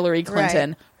hate Hillary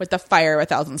Clinton with the fire of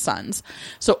 1,000 suns.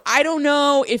 So I don't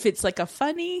know if it's like a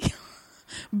funny,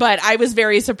 but I was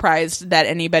very surprised that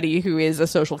anybody who is a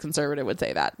social conservative would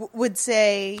say that. Would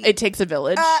say It takes a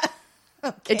village.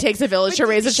 okay. It takes a village to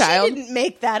raise a child. She didn't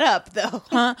make that up, though.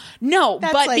 Huh? No,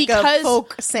 That's but like a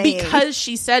folk saying. because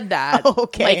she said that,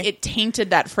 Okay. like it tainted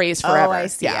that phrase forever. Oh, I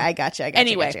see. Yeah. I gotcha.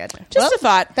 Anyway, gotcha. just a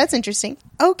thought. That's interesting.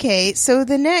 Okay, so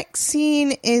the next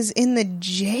scene is in the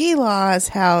J-Law's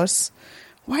house.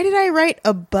 Why did I write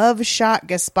above shot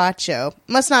gazpacho?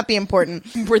 Must not be important.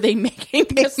 Were they making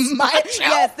gazpacho?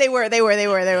 Yes, they were. The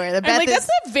I'm Beth like, is, that's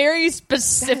a very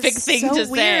specific That's thing so to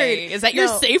say. weird. Is that your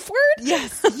No. safe word?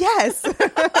 Yes.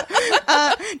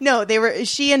 No, they were.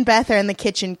 She and Beth are in the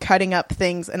kitchen cutting up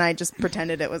things, and I just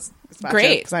pretended it was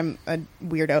Great. because I'm a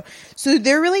weirdo. So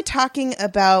they're really talking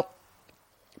about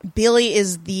Billy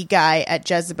is the guy at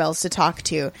Jezebel's to talk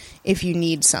to if you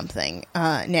need something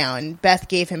now. And Beth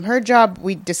gave him her job.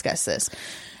 We discussed this.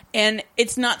 And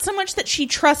it's not so much that she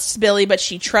trusts Billy, but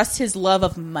she trusts his love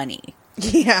of money.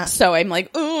 Yeah. So I'm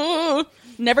like, ooh,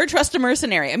 never trust a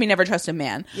mercenary. I mean, never trust a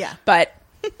man. Yeah. But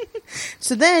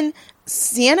So then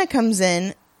Sienna comes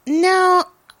in. Now,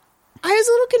 I was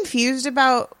a little confused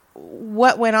about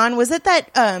what went on. Was it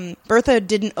that Bertha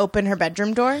didn't open her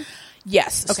bedroom door?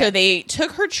 yes. Okay. So they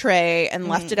took her tray and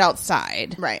left it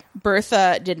outside. Right.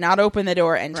 Bertha did not open the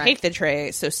door and Right. take the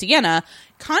tray. So Sienna,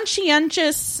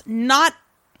 conscientious, not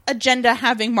agenda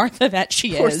having Martha that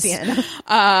she Poor is.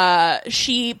 Sienna.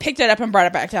 She picked it up and brought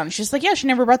it back down. She's like, yeah, she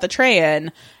never brought the tray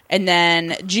in. And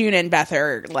then June and Beth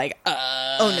are like,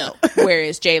 Oh, no. Where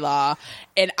is J-Law?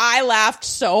 And I laughed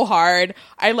so hard.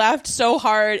 And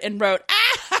wrote,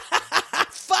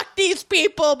 fuck these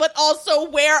people, but also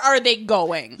where are they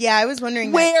going? Yeah, I was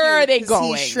wondering Where that too, are they 'cause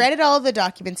going? He shredded all the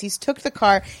documents. He's took the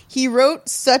car. He wrote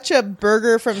such a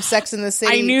burger from Sex and the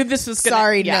City. I knew this was going to...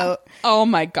 Sorry note. Oh,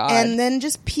 my God. And then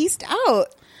just pieced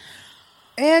out.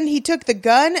 And he took the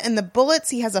gun and the bullets.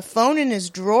 He has a phone in his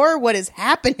drawer. What is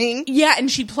happening? Yeah, and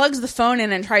she plugs the phone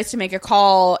in and tries to make a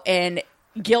call, and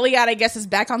Gilead, I guess, is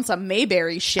back on some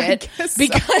Mayberry shit guess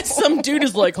because so. some dude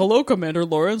is like, hello, Commander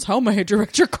Lawrence, how may I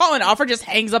direct your call? And Offer just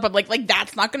hangs up. I'm like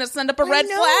that's not going to send up a red I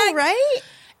know, flag. right?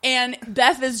 And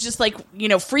Beth is just like,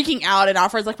 freaking out, and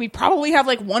Offer's like, we probably have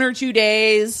like 1 or 2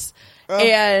 days.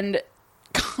 And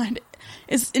God,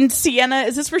 in Sienna,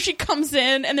 is this where she comes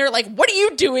in and they're like, what are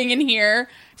you doing in here?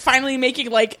 Finally making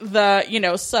like the,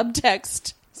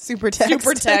 subtext. Super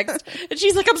text. And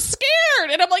she's like, I'm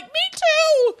scared. And I'm like, me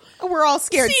too. We're all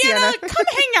scared, Sienna, Sienna. come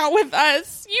hang out with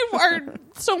us. You are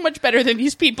so much better than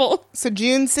these people. So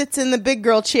June sits in the big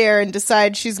girl chair and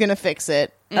decides she's going to fix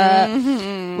it.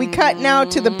 We cut now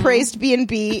to the praised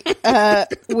B&B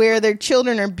where their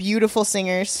children are beautiful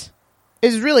singers.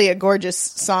 It's really a gorgeous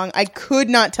song. I could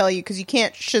not tell you because you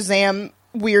can't Shazam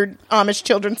weird Amish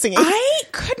children singing. I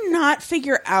could not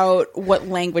figure out what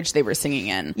language they were singing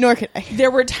in. Nor could I. There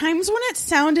were times when it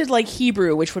sounded like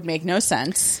Hebrew, which would make no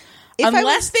sense. If I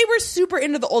Unless was- they were super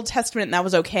into the Old Testament, and that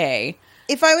was okay.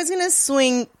 If I was going to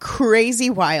swing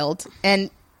crazy wild, and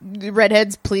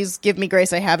redheads, please give me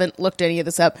grace, I haven't looked any of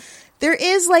this up. There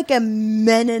is like a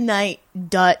Mennonite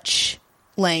Dutch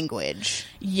language.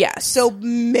 Yes. So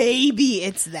maybe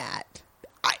it's that.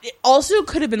 It also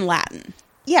could have been Latin.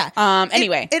 Yeah.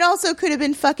 Anyway. It also could have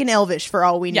been fucking Elvish for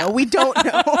all we know. Yeah. We don't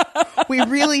know. We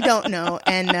really don't know.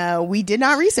 And we did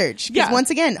not research. Because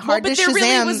once again, hard to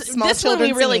Shazam small this children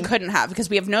one we really singing. couldn't have because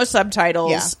we have no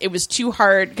subtitles. Yeah. It was too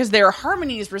hard because their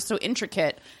harmonies were so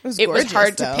intricate. was It was gorgeous,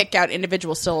 hard though. to pick out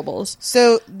individual syllables.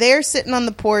 So they're sitting on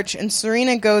the porch, and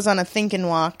Serena goes on a think and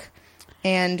walk,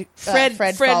 and Fred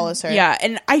follows her. Yeah,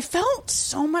 and I felt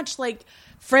so much like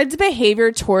Fred's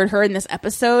behavior toward her in this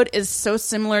episode is so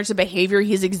similar to behavior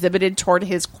he's exhibited toward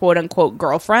his quote-unquote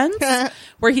girlfriends,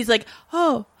 where he's like,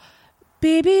 oh,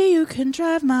 baby, you can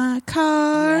drive my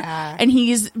car. Yeah. And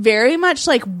he's very much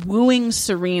like wooing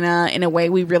Serena in a way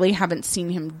we really haven't seen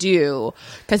him do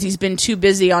because he's been too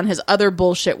busy on his other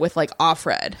bullshit with like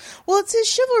Offred. Well, it's his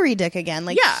chivalry dick again.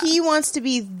 Like, Yeah. he wants to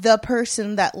be the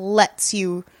person that lets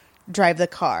you drive the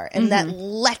car and that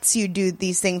lets you do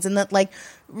these things and that like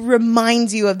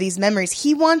reminds you of these memories.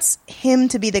 He wants him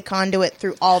to be the conduit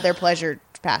through all their pleasure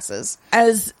passes.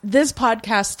 As this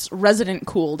podcast's resident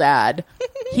cool dad,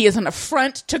 he is an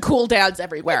affront to cool dads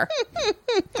everywhere.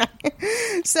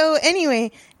 So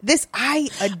anyway, I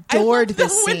adored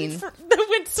this when, scene.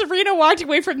 When Serena walked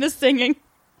away from this singing,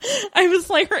 I was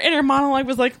like, her inner monologue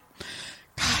was like,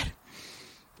 God,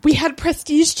 we had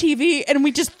prestige TV and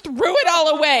we just threw it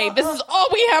all away. This is all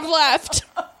we have left.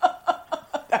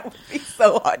 That would be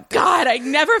so hot. God, I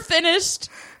never finished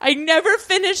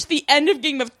the end of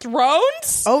Game of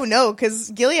Thrones. Oh no,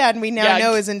 because Gilead we now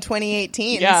know is in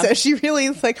 2018. Yeah. So she really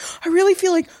is like, I really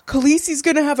feel like Khaleesi's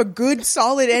gonna have a good,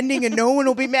 solid ending, and no one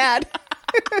will be mad.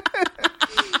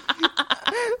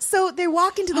 So they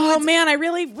walk into the Oh woods. man, I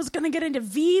really was gonna get into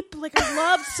Veep. Like I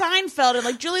loved Seinfeld, and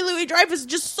like Julie Louis-Dreyfus is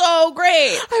just so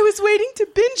great. I was waiting to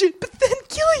binge it, but then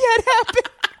Gilead happened.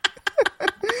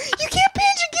 You can't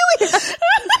binge a Gilead.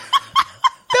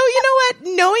 Though, you know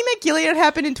what? Knowing that Gilead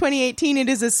happened in 2018, it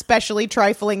is especially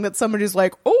trifling that somebody's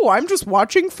like, oh, I'm just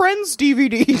watching Friends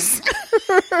DVDs.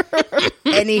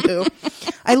 Anywho,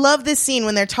 I love this scene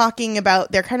when they're talking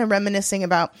about, they're kind of reminiscing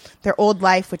about their old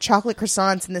life with chocolate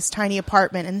croissants in this tiny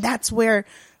apartment. And that's where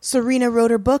Serena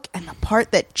wrote her book. And the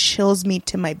part that chills me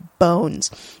to my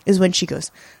bones is when she goes,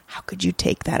 how could you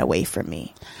take that away from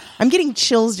me? I'm getting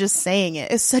chills just saying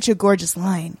it. It's such a gorgeous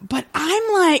line. But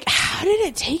I'm like, how did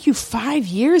it take you 5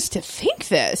 years to think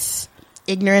this?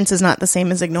 Ignorance is not the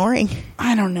same as ignoring.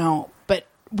 I don't know. But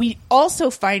we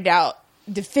also find out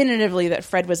definitively that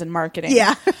Fred was in marketing.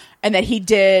 Yeah. And that he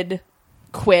did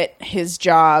quit his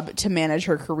job to manage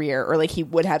her career, or like he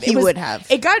would have.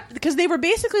 It got, because they were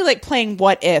basically like playing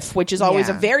What If, which is always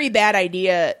a very bad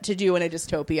idea to do in a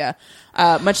dystopia.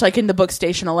 Much like in the book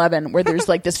Station 11, where there's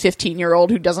like this 15-year-old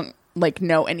who doesn't like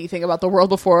know anything about the world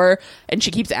before, and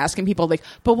she keeps asking people like,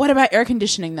 but what about air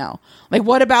conditioning though? Like,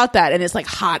 what about that? And it's like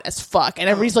hot as fuck, and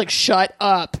everybody's like, shut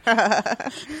up.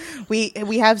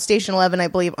 We have Station 11, I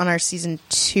believe, on our season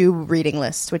 2 reading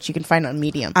list, which you can find on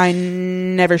Medium. I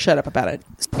never shut up about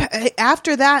it.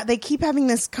 After that, they keep having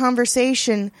this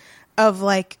conversation of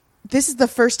like, this is the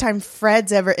first time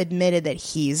Fred's ever admitted that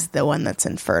he's the one that's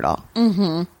infertile.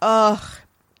 Mm-hmm. Ugh.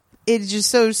 It's just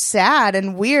so sad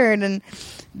and weird, and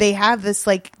they have this,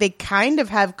 like, they kind of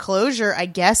have closure, I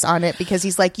guess, on it, because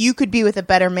he's like, you could be with a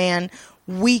better man.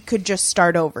 We could just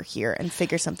start over here and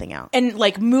figure something out. And,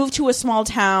 like, move to a small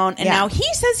town, and now he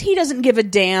says he doesn't give a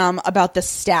damn about the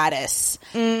status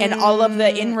and all of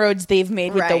the inroads they've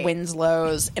made with the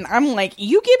Winslows. And I'm like,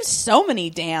 you give so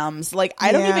many damns. Like,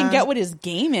 I don't even get what his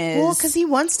game is. Well, because he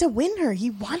wants to win her.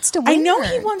 He wants to win her. I know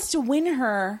he wants to win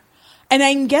her. And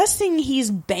I'm guessing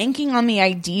he's banking on the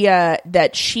idea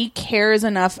that she cares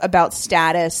enough about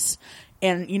status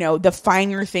and, you know, the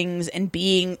finer things and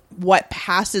being what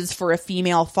passes for a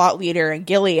female thought leader in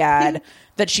Gilead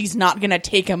that she's not going to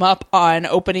take him up on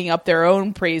opening up their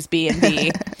own Praise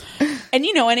B&B. And,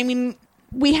 you know, and I mean,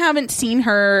 we haven't seen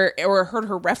her or heard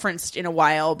her referenced in a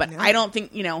while, but I don't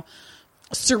think, you know,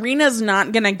 Serena's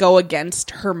not going to go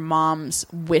against her mom's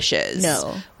wishes.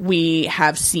 No. We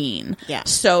have seen. Yeah.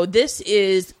 So this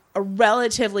is a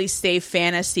relatively safe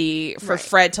fantasy for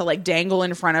Fred to like dangle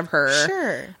in front of her.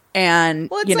 Sure. And,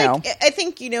 well, it's you know, like, I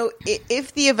think, you know,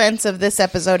 if the events of this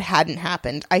episode hadn't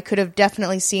happened, I could have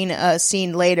definitely seen a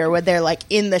scene later where they're like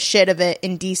in the shit of it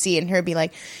in DC, and her be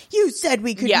like, you said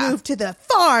we could move to the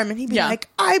farm. And he'd be like,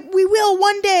 we will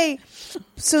one day.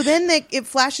 So then it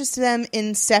flashes to them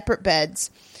in separate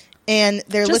beds, and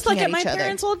they're just looking like at each my other.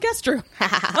 parents' old guest room.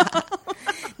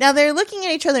 Now they're looking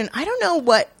at each other, and I don't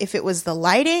know if it was the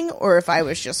lighting or if I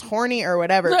was just horny or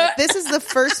whatever. But this is the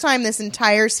first time this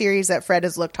entire series that Fred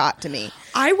has looked hot to me.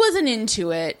 I wasn't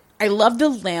into it. I love the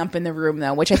lamp in the room,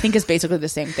 though, which I think is basically the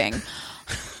same thing.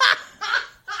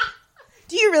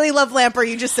 Do you really love lamp, or are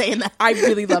you just saying that? I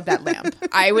really love that lamp.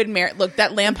 I would look,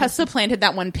 that lamp has supplanted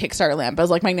that one Pixar lamp. It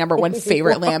was like my number one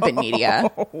favorite lamp in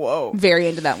media. Whoa. Very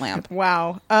into that lamp.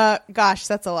 Wow. Gosh,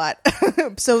 that's a lot.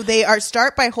 So they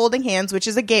start by holding hands, which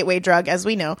is a gateway drug, as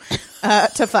we know,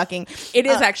 to fucking. It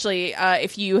is actually,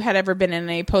 if you had ever been in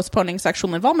a postponing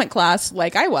sexual involvement class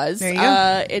like I was, there you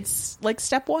go. It's like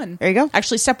step 1. There you go.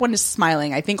 Actually, step 1 is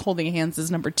smiling. I think holding hands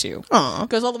is number 2. Aw.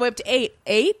 Goes all the way up to 8.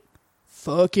 8?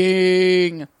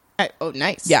 Fucking. Oh,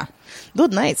 nice. Yeah.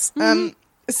 Good, nice.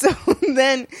 So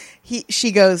then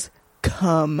she goes,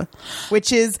 come,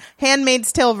 which is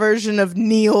Handmaid's Tale version of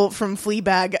Neil from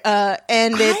Fleabag.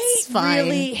 And it's fine. I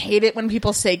really hate it when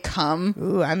people say come.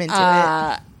 Ooh, I'm into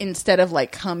it. Instead of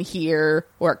like come here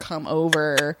or come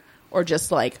over or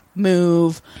just like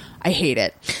move. I hate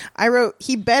it. I wrote,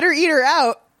 he better eat her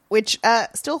out, which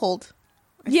still hold.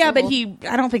 Yeah, but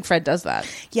I don't think Fred does that.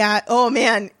 Yeah. Oh,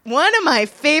 man. One of my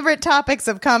favorite topics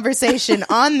of conversation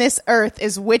on this earth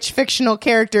is which fictional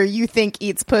character you think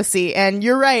eats pussy. And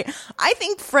you're right. I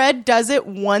think Fred does it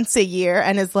once a year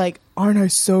and is like, aren't I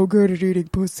so good at eating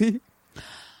pussy?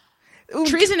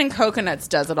 Treason and Coconuts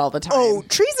does it all the time. Oh,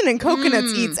 Treason and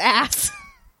Coconuts eats ass.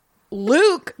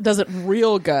 Luke does it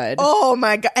real good. Oh,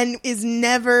 my God. And is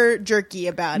never jerky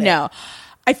about it. No.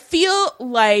 I feel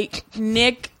like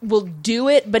Nick will do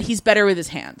it, but he's better with his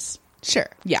hands. Sure.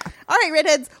 Yeah. All right,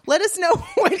 redheads, let us know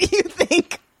what you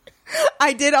think.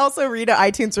 I did also read an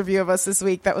iTunes review of us this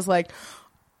week that was like,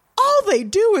 all they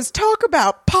do is talk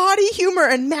about potty humor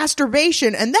and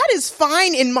masturbation, and that is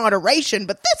fine in moderation,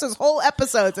 but this is whole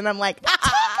episodes. And I'm like, We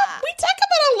talk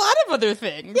about a lot of other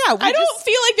things. Yeah, I don't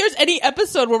feel like there's any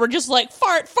episode where we're just like,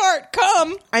 fart, fart,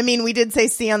 come. I mean, we did say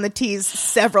C on the T's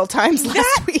several times last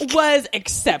That week. was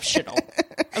exceptional.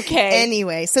 Okay.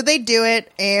 Anyway, so they do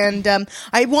it, and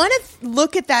I want to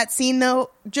look at that scene,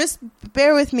 though, just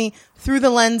bear with me, through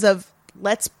the lens of,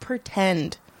 let's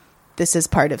pretend this is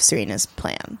part of Serena's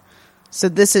plan. So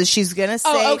this is, she's gonna say,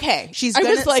 oh, okay. She's I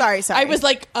gonna, was like, sorry. I was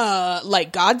like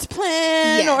God's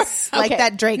plan? Yes, or, like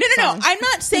that Drake No. song. I'm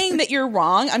not saying that you're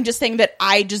wrong. I'm just saying that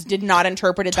I just did not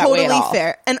interpret it that way at all. Totally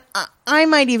fair. And I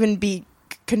might even be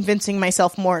convincing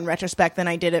myself more in retrospect than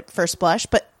I did at first blush.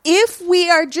 But if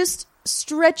we are just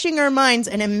stretching our minds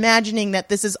and imagining that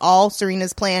this is all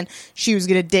Serena's plan, she was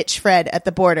going to ditch Fred at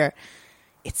the border.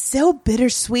 It's so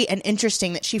bittersweet and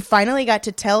interesting that she finally got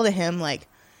to tell to him, like,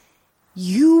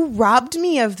 you robbed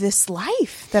me of this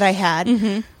life that I had.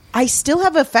 Mm-hmm. I still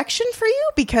have affection for you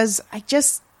because I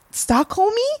just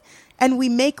Stockholm me, and we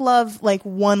make love like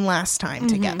one last time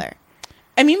together.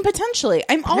 I mean, potentially.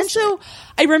 I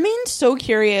remain so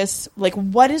curious, like,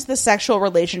 what is the sexual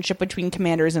relationship between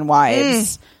commanders and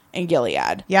wives and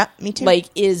Gilead? Yeah, me too. Like,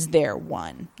 is there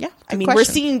one? Yeah, I good mean, we're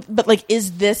question. seeing, but like,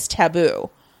 is this taboo?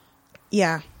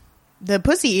 Yeah. The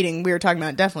pussy eating we were talking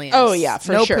about definitely is. Oh, yeah,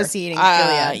 for no sure. No pussy eating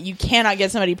Gilead. You cannot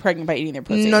get somebody pregnant by eating their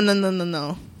pussy.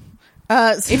 No.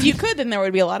 If you could, then there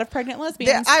would be a lot of pregnant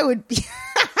lesbians. I would be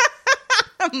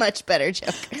a much better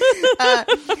joke.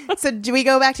 So do we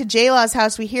go back to J-Law's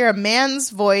house? We hear a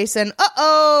man's voice, and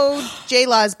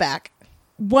J-Law's back.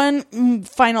 One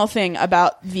final thing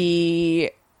about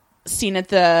the scene at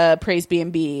the Praise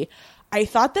B&B. I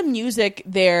thought the music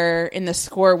there in the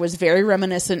score was very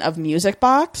reminiscent of Music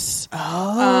Box.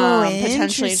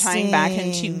 Potentially tying back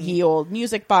into ye old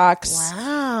Music Box.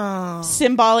 Wow.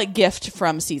 Symbolic gift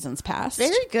from seasons past.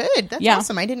 Very good. That's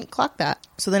awesome. I didn't clock that.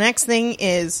 So the next thing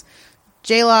is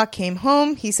J-Law came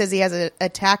home. He says he has an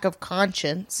attack of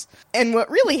conscience. And what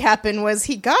really happened was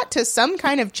he got to some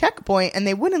kind of checkpoint and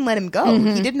they wouldn't let him go.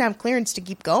 Mm-hmm. He didn't have clearance to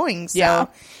keep going. So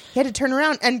he had to turn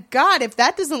around. And God, if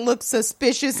that doesn't look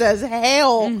suspicious as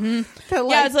hell. Mm-hmm.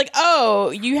 It's like, oh,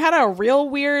 you had a real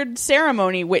weird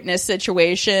ceremony witness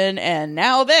situation and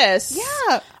now this.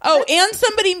 Yeah. Oh, and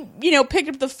somebody, picked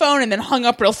up the phone and then hung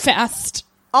up real fast.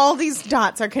 All these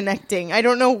dots are connecting. I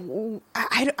don't know.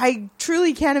 I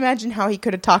truly can't imagine how he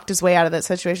could have talked his way out of that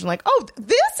situation. Like, oh,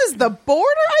 this is the border?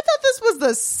 I thought this was the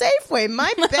Safeway. My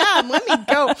bad. Let me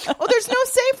go. Oh, there's no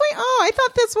Safeway? Oh, I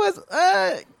thought this was,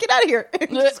 get out of here.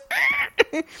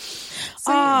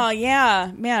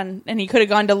 Yeah, man. And he could have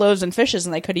gone to Loaves and Fishes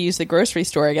and they could have used the grocery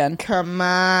store again. Come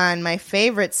on. My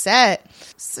favorite set.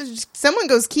 So someone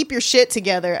goes, keep your shit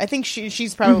together. I think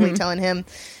she's probably telling him.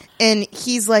 And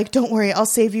he's like, don't worry, I'll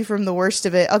save you from the worst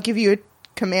of it. I'll give you a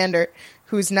commander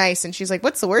who's nice. And she's like,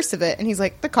 what's the worst of it? And he's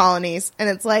like, the colonies. And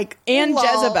it's like, and lol.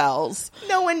 Jezebels.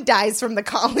 No one dies from the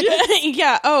colonies.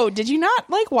 Yeah. Oh, did you not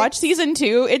watch season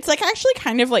 2? It's actually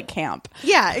kind of like camp.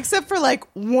 Yeah, except for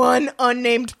one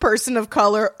unnamed person of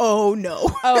color. Oh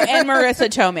no. Oh, and Marissa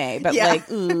Tomei. But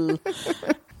ooh.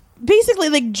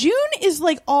 Basically, June is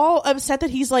all upset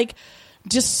that he's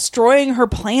destroying her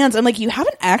plans. I'm like, you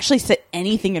haven't actually set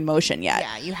anything in motion yet.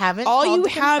 Yeah, you haven't. All you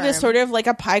have is sort of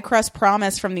a pie crust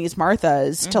promise from these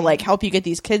Marthas to help you get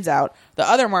these kids out. The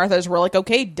other Marthas were like,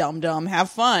 okay, dum-dum, have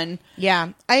fun. Yeah,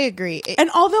 I agree. And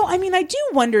although, I mean, I do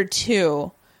wonder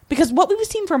too, because what we've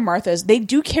seen from Marthas, they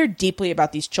do care deeply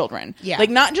about these children. Yeah.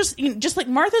 Not just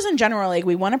Marthas in general,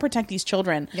 we want to protect these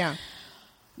children. Yeah.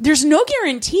 There's no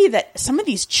guarantee that some of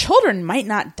these children might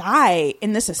not die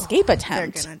in this escape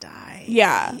attempt. They're gonna die.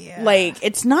 Yeah.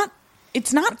 It's not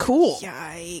cool.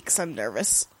 Yikes, I'm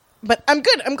nervous. But I'm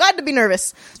good. I'm glad to be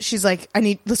nervous. She's like,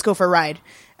 let's go for a ride.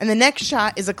 And the next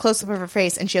shot is a close-up of her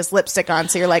face, and she has lipstick on,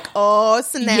 so you're like, oh,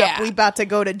 snap, we about to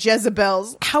go to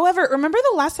Jezebel's. However, remember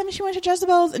the last time she went to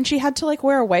Jezebel's and she had to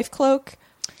wear a wife cloak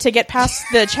to get past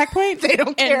the checkpoint? They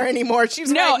don't care anymore. She's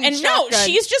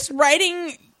she's just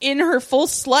riding in her full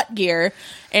slut gear,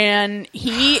 and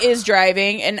he is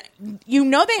driving, and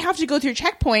they have to go through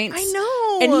checkpoints. I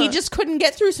know. And he just couldn't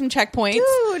get through some checkpoints.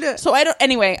 Dude. So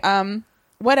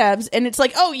whatevs. And it's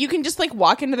you can just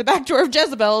walk into the back door of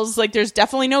Jezebel's. There's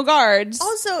definitely no guards.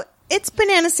 Also, it's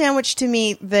banana sandwich to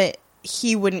me that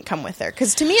he wouldn't come with her.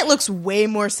 Because to me, it looks way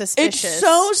more suspicious. It's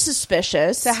so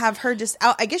suspicious to have her just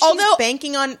out. I guess she's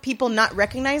banking on people not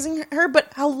recognizing her,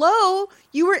 but hello,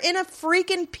 you were in a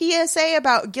freaking PSA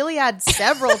about Gilead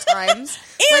several times.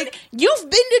 And you've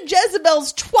been to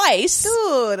Jezebel's twice.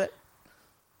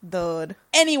 Dude.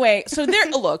 Anyway, so there,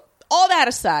 look, all that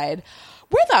aside,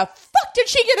 where the fuck did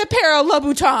she get a pair of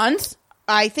Louboutins?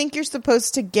 I think you're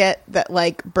supposed to get that,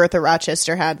 like, Bertha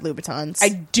Rochester had Louboutins. I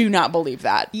do not believe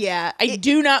that. Yeah. I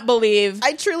do not believe.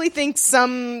 I truly think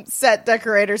some set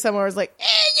decorator somewhere was like,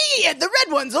 yeah, the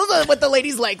red ones. Those are what the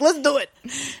ladies like. Let's do it.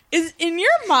 Is in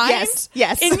your mind?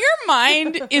 Yes. In your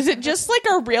mind, is it just like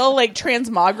a real, like,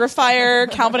 transmogrifier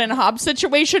Calvin and Hobbes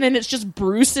situation, and it's just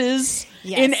Bruce's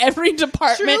in every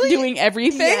department doing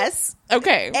everything? Yes.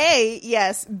 Okay. A,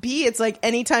 yes. B, it's like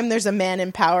anytime there's a man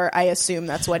in power, I assume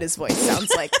that's what his voice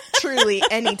sounds like. Truly,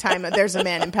 anytime there's a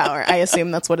man in power, I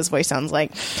assume that's what his voice sounds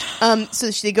like. So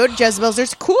they go to Jezebel's.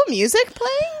 There's cool music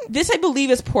playing. This, I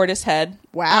believe, is Portishead.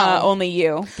 Wow. Only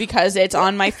You, because it's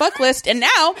on my fuck list, and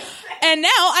now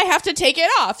I have to take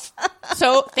it off.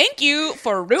 So thank you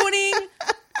for ruining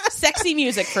sexy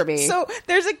music for me. So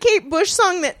there's a Kate Bush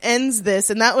song that ends this,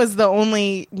 and that was the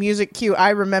only music cue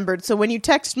I remembered. So when you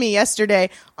text me yesterday,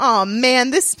 oh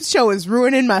man, this show is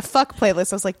ruining my fuck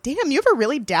playlist, I was like, damn, you have a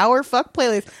really dour fuck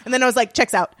playlist. And then I was like,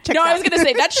 checks out. I was gonna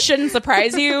say that shouldn't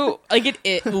surprise you. Like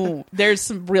there's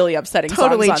some really upsetting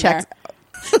totally songs on checks there.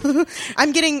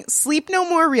 I'm getting Sleep No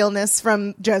More realness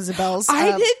from Jezebel's.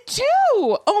 I did too.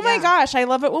 Oh my gosh, I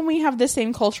love it when we have the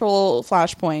same cultural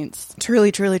flashpoints.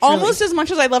 Truly, truly, truly. Almost as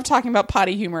much as I love talking about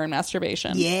potty humor and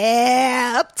masturbation.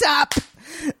 Yeah, up top.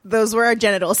 Those were our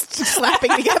genitals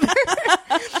slapping together.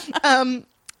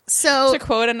 So to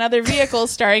quote another vehicle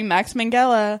starring Max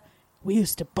Minghella, we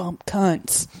used to bump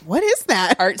cunts. What is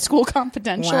that? Art School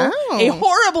Confidential. Wow. A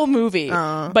horrible movie.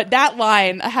 But that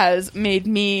line has made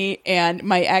me and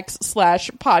my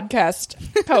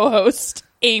ex/podcast co-host,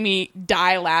 Amy,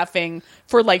 die laughing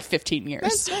for like 15 years.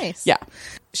 That's nice. Yeah.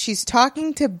 She's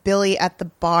talking to Billy at the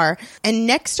bar, and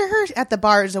next to her at the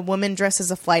bar is a woman dressed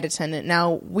as a flight attendant.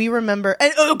 Now, we remember...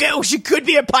 she could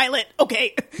be a pilot.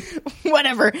 Okay.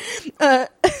 Whatever.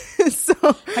 So,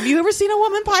 have you ever seen a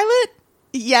woman pilot?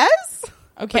 Yes.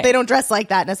 Okay. But they don't dress like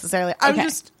that necessarily. I've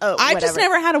just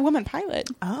never had a woman pilot.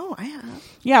 Oh, I have.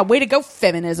 Yeah, way to go,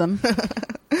 feminism.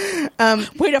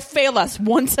 Way to fail us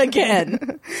once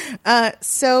again.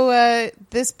 So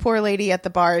this poor lady at the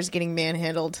bar is getting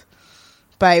manhandled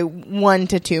by 1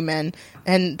 to 2 men.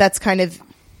 And that's kind of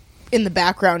in the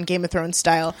background, Game of Thrones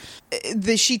style.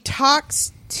 She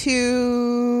talks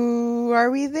to... Are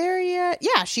we there yet?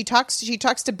 Yeah, she talks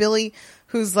to Billy,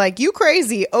 who's like, you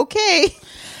crazy, okay.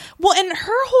 Well, and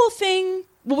her whole thing...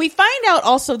 Well, we find out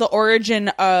also the origin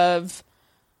of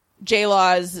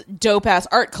J-Law's dope-ass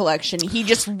art collection. He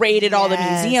just raided all the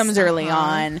museums early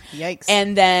on. Yikes.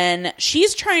 And then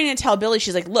she's trying to tell Billy,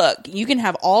 she's like, look, you can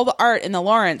have all the art in the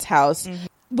Lawrence house.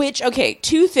 Mm-hmm. Which, okay,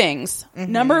 2 things.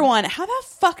 Mm-hmm. Number 1, how the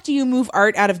fuck do you move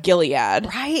art out of Gilead?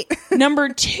 Right. Number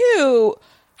 2...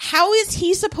 How is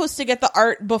he supposed to get the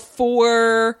art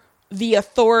before the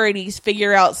authorities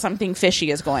figure out something fishy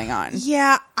is going on?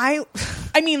 Yeah, I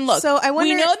mean, look, so I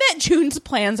wonder, we know that June's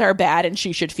plans are bad and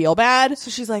she should feel bad. So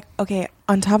she's like, okay,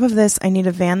 on top of this, I need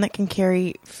a van that can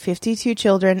carry 52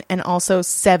 children and also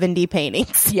 70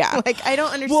 paintings. Yeah. Like, I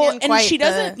don't understand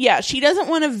and she doesn't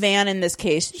want a van in this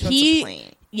case. She wants a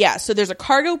plane. Yeah, so there's a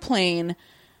cargo plane.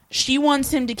 She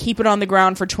wants him to keep it on the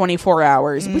ground for 24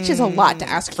 hours, which is a lot to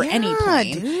ask for any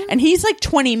plane. Dude. And he's like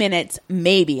 20 minutes,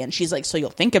 maybe. And she's like, so you'll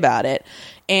think about it.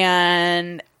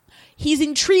 And he's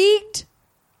intrigued.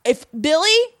 If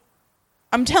Billy,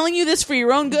 I'm telling you this for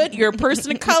your own good, you're a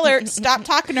person of color, stop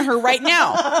talking to her right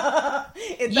now.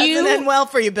 It doesn't end well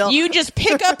for you, Bill. You just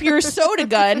pick up your soda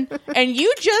gun and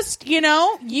you just,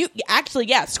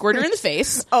 squirt her in the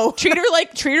face. Oh. Treat her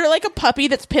like a puppy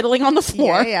that's piddling on the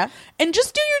floor. Yeah. And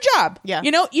just do your job. Yeah.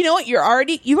 You know what? You've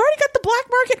already got the black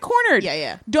market cornered.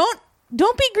 Yeah.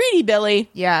 Don't be greedy, Billy.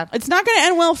 Yeah. It's not going to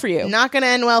end well for you. Not going to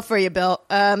end well for you, Bill.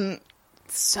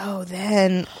 So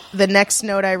then the next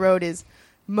note I wrote is,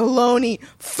 Maloney,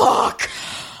 fuck.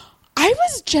 I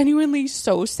was genuinely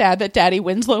so sad that Daddy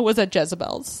Winslow was at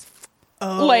Jezebel's.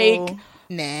 Oh,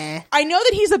 nah. I know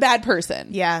that he's a bad person.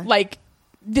 Yeah. Like,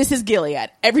 this is Gilead.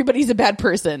 Everybody's a bad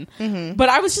person. Mm-hmm. But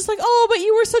I was just like, oh, but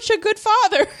you were such a good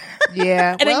father.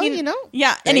 Yeah. And well,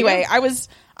 Yeah. Anyway, I was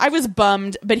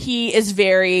bummed, but he is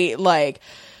very, like,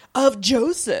 of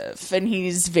Joseph. And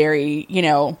he's very,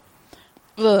 he's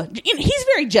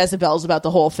very Jezebel's about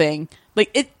the whole thing.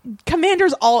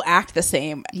 Commanders all act the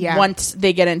same once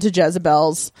they get into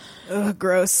Jezebel's. Ugh,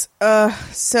 gross.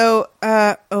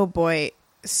 Oh boy.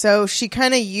 So she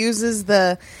kind of uses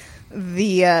the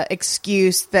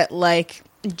excuse that like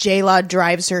J-Law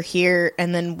drives her here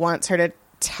and then wants her to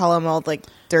tell him all like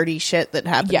dirty shit that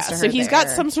happens to her. So he's got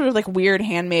some sort of like weird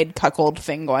handmade cuckold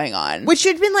thing going on. Which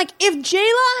should have been like, if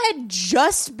J-Law had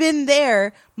just been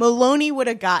there, Maloney would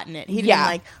have gotten it. He'd been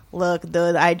like, look,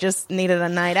 dude, I just needed a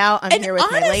night out. I'm here with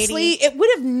my lady. Honestly, it would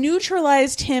have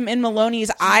neutralized him in Maloney's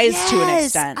eyes to an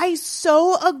extent. I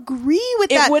so agree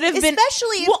with that. It would have been...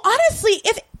 Especially well, honestly,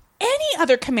 if any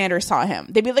other commander saw him,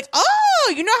 they'd be like,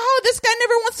 oh, you know how this guy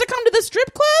never wants to come to the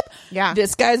strip club? Yeah.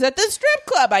 This guy's at the strip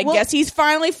club. I guess he's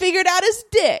finally figured out his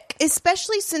dick.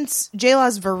 Especially since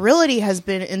J-Law's virility has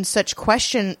been in such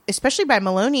question, especially by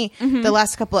Maloney, the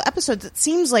last couple of episodes. It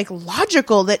seems like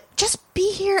logical that just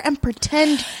be here and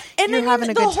pretend you're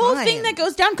having a good time. The whole thing that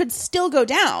goes down could still go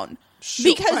down.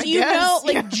 Because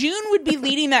June would be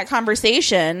leading that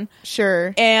conversation.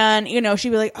 Sure. And, she'd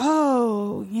be like,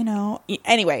 oh,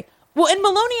 anyway. Well, and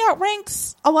Maloney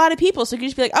outranks a lot of people, so he could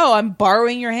just be like, oh, I'm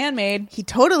borrowing your handmaid. He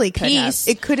totally could have.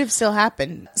 It could have still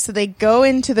happened. So they go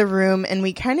into the room, and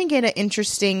we kind of get an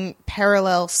interesting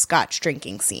parallel scotch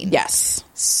drinking scene. Yes.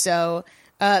 So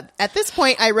at this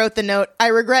point, I wrote the note, I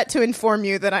regret to inform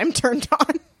you that I'm turned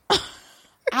on.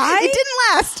 It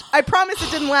didn't last. I promise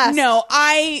it didn't last. No,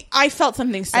 I felt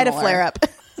something similar. I had a flare up.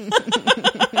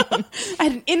 I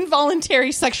had an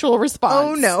involuntary sexual response.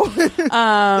 Oh no.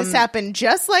 This happened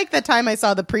just like the time I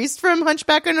saw the priest from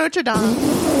Hunchback of Notre Dame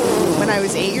when I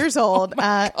was 8 years old.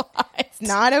 It's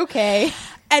not okay.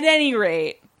 At any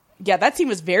rate, yeah, that scene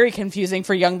was very confusing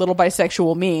for young little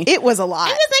bisexual me. It was a lot.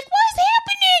 I was like, what is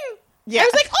happening? Yeah. I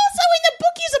was like, also in the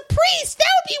book he's a priest. That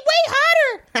would be way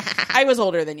hotter. I was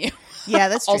older than you. Yeah,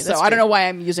 that's true. Also, that's true. I don't know why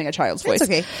I'm using a child's voice. It's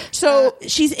okay. So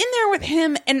she's in there with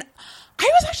him, and I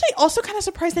was actually also kind of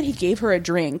surprised that he gave her a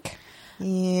drink.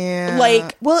 Yeah.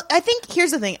 Well, I think,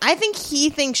 here's the thing. I think he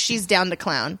thinks she's down to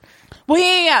clown. Well,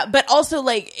 yeah. But also,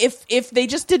 if they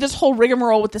just did this whole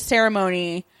rigmarole with the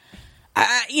ceremony,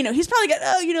 he's probably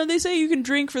got, they say you can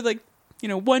drink for,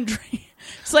 one drink.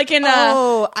 It's like in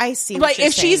I see what you're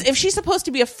saying. if she's supposed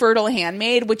to be a fertile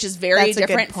handmaid, which is very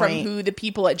different from who the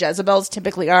people at Jezebel's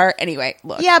typically are. Anyway,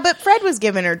 look. Yeah, but Fred was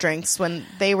giving her drinks when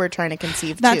they were trying to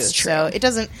conceive too. That's true. So it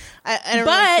doesn't I don't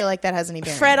really feel like that has any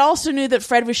bearing. Fred also knew that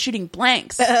Fred was shooting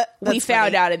blanks. We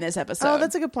found out in this episode. Oh,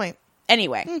 that's a good point.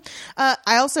 Anyway.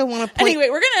 I also want to point... Anyway,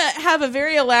 we're going to have a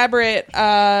very elaborate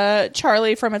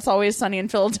Charlie from It's Always Sunny in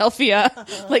Philadelphia,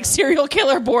 serial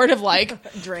killer board of,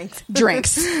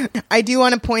 drinks. I do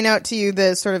want to point out to you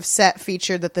the sort of set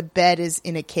feature that the bed is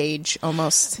in a cage,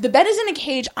 almost. The bed is in a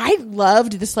cage. I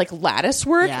loved this, lattice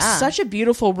work. Yeah. Such a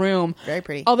beautiful room. Very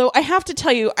pretty. Although, I have to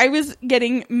tell you, I was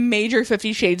getting major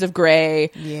 50 Shades of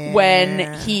Grey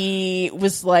when he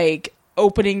was,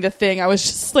 opening the thing. I was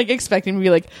just expecting to be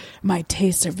like, my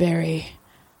tastes are very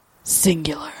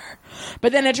singular,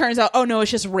 but then it turns out, oh no,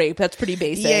 it's just rape. That's pretty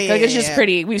basic. It's just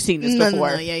pretty. We've seen this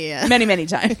before. Many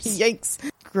times. Yikes,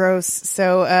 gross.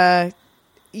 So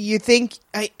you think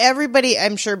everybody,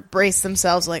 I'm sure, braced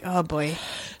themselves oh boy.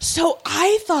 So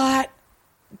I thought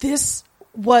this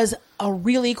was a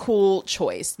really cool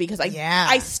choice because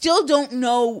I still don't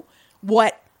know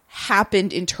what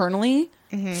happened internally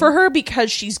for her, because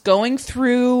she's going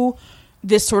through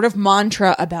this sort of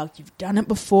mantra about, you've done it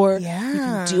before, you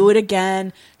can do it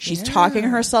again. She's talking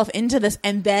herself into this,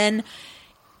 and then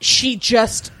she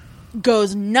just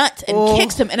goes nuts and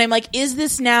kicks him. And I'm like, is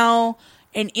this now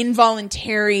an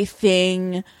involuntary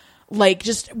thing?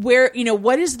 Just where,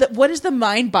 what is the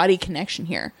mind body connection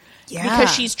here? Yeah.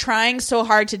 Because she's trying so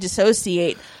hard to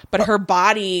dissociate, but her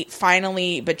body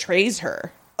finally betrays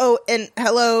her. Oh, and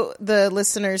hello, the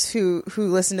listeners who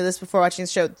listen to this before watching the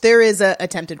show. There is a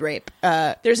attempted rape.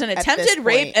 There's an attempted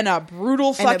rape and a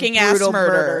brutal fucking ass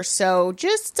murder. So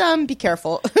just be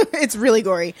careful. It's really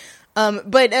gory,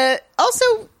 but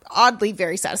also oddly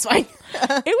very satisfying.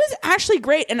 It was actually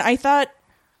great, and I thought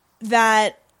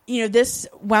that this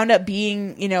wound up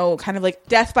being kind of like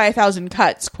death by 1,000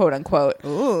 cuts, quote unquote,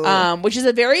 which is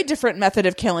a very different method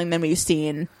of killing than we've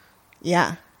seen.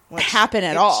 Yeah. Happen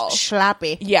at all.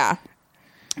 Schlappy. Yeah.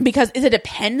 Because is it a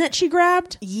pen that she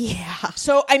grabbed? Yeah.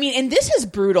 So, I mean, and this is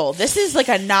brutal. This is like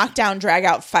a knockdown, drag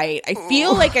out fight. I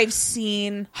feel like I've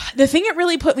seen... The thing it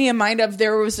really put me in mind of,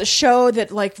 there was a show that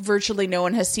virtually no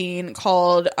one has seen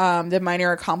called The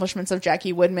Minor Accomplishments of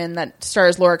Jackie Woodman that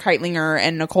stars Laura Keitlinger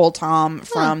and Nicole Tom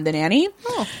from The Nanny.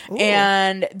 Oh.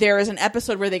 And there is an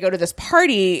episode where they go to this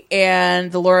party,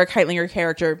 and the Laura Keitlinger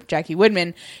character, Jackie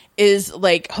Woodman, is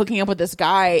hooking up with this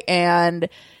guy, and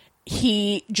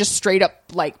he just straight up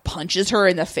like punches her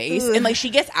in the face. And like she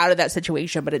gets out of that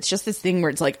situation, but it's just this thing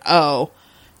where it's like, oh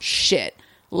shit,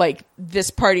 like this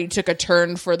party took a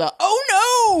turn for the oh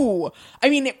no. I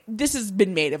mean, this has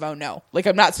been made of oh no. Like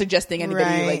I'm not suggesting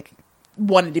anybody like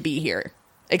wanted to be here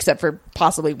except for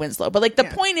possibly Winslow, but like the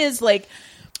point is, like,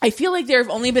 I feel like there have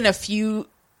only been a few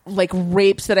like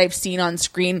rapes that I've seen on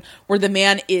screen where the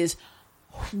man is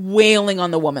wailing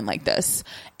on the woman like this,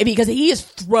 because he is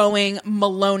throwing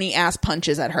Maloney ass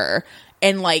punches at her,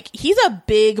 and like he's a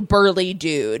big burly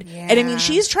dude, and I mean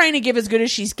she's trying to give as good as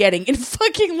she's getting in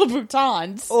fucking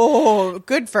Louboutins. Oh,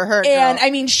 good for her. And girl. I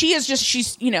mean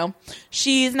she's you know,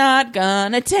 she's not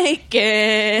gonna take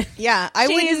it. Yeah, I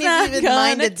wouldn't have even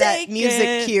minded that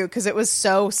music cue, because it was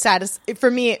so satisfying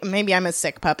for me. Maybe I'm a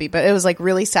sick puppy, but it was like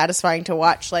really satisfying to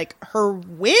watch like her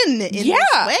win in this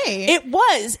way. It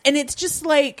was, and it's just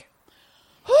like,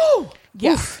 whew,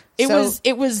 yeah, Oof.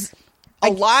 It was a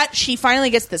lot. She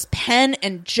finally gets this pen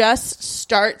and just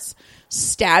starts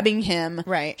stabbing him.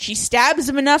 Right. She stabs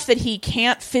him enough that he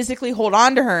can't physically hold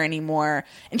on to her anymore,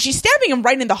 and she's stabbing him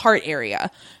right in the heart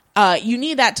area. You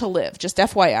need that to live, just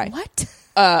FYI.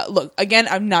 What? Look, again,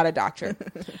 I'm not a doctor.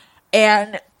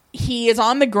 And he is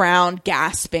on the ground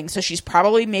gasping, so she's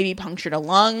probably maybe punctured a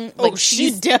lung. Like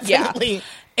she's definitely. Yeah.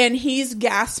 And he's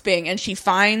gasping, and she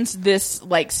finds this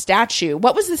like statue.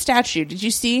 What was the statue? Did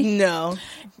you see? No.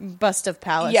 Bust of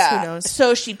Pallas. Yeah. Who knows?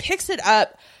 So she picks it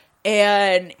up,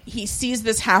 and he sees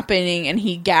this happening, and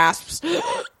he gasps,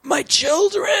 "My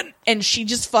children!" And she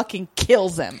just fucking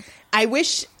kills him. I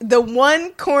wish the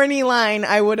one corny line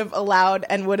I would have allowed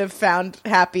and would have found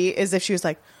happy is if she was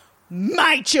like,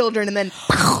 "My children," and then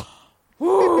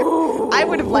I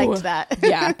would have liked that.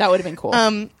 Yeah, that would have been cool.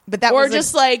 But that or was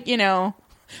just like, you know,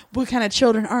 what kind of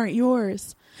children aren't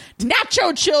yours?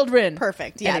 Nacho children.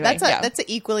 Perfect. Yeah, Anyway, that's an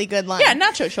equally good line. Yeah,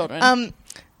 nacho children.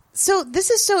 So this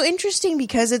is so interesting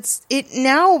because it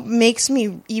now makes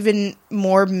me even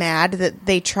more mad that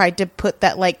they tried to put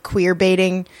that like queer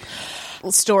baiting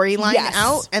storyline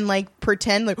out and like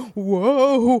pretend like,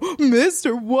 whoa,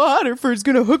 Mr. Waterford's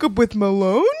gonna hook up with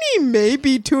Maloney,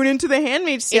 maybe tune into the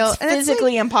Handmaid's Tale. It's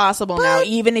physically impossible now,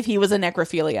 even if he was a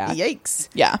necrophiliac. Yikes.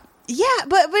 Yeah. Yeah,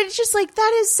 but it's just like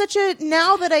that is such a,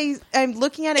 now that I'm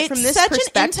looking at it from this perspective,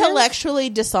 such an intellectually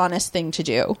dishonest thing to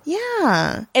do.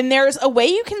 Yeah. And there's a way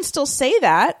you can still say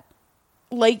that.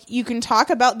 Like, you can talk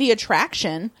about the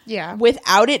attraction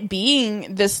without it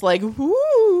being this like,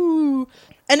 whoo.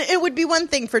 And it would be one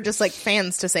thing for just like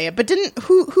fans to say it, but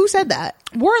who said that?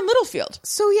 Warren Littlefield.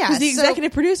 So yeah, who's the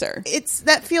executive producer.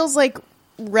 That feels like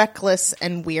reckless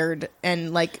and weird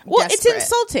and like desperate. It's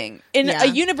insulting in a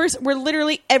universe where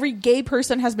literally every gay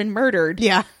person has been murdered.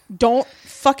 Yeah, don't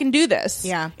fucking do this.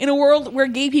 Yeah, in a world where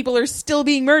gay people are still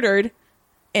being murdered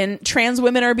and trans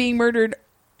women are being murdered,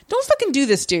 don't fucking do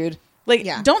this, dude. Like,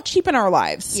 don't cheapen our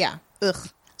lives. Yeah. Ugh.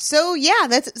 So yeah,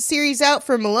 that's a series out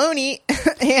for Maloney,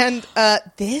 and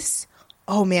this.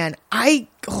 Oh man, I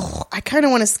kind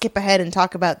of want to skip ahead and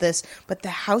talk about this, but the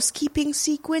housekeeping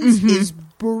sequence is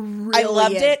brilliant. I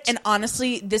loved it, and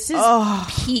honestly, this is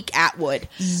peak Atwood.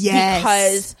 Yes,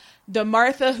 because the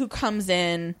Martha who comes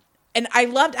in, and I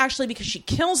loved actually because she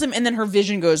kills him, and then her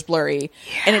vision goes blurry,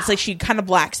 and it's like she kind of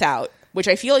blacks out, which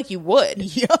I feel like you would.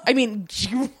 Yeah. I mean,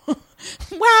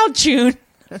 wow, June.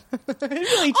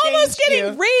 Really almost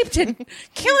getting raped and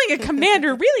killing a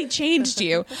commander really changed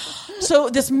you. So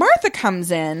this Martha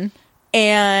comes in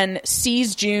and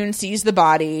sees June, sees the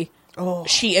body.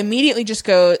 She immediately just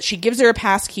goes, she gives her a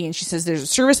pass key and she says, "There's a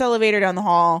service elevator down the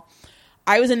hall.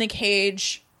 I was in the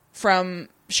cage from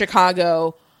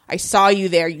Chicago. I saw you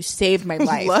there. You saved my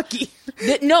life." Lucky.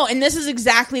 No, and this is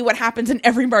exactly what happens in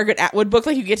every Margaret Atwood book.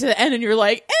 Like, you get to the end and you're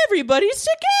like, everybody's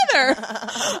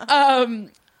together.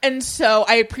 And so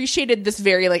I appreciated this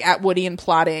very like Atwoodian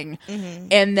plotting.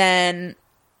 And then,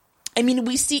 I mean,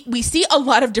 we see a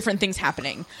lot of different things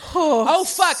happening. Oh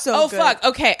fuck. So good. Fuck.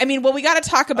 Okay. I mean, well, we got to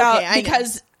talk about,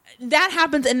 because that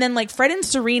happens. And then like Fred and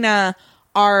Serena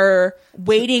are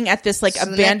waiting at this like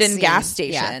abandoned gas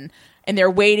station, and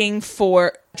they're waiting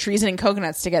for Treason and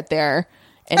Coconuts to get there.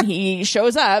 And he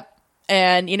shows up.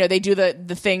 And, you know, they do the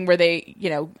thing where they, you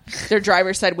know, their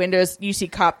driver's side windows. You see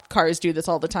cop cars do this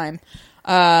all the time.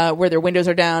 Where their windows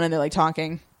are down and they're like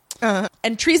talking.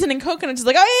 And Treason and Coconuts is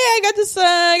like, "Oh yeah,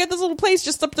 I got this little place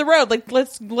just up the road. Like,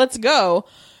 let's go."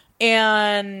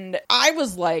 And I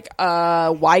was like,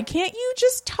 why can't you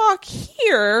just talk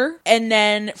here? And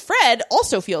then Fred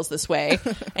also feels this way.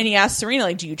 And he asks Serena,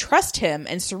 like, "Do you trust him?"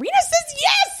 And Serena says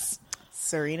yes.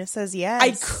 Serena says yes.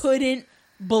 I couldn't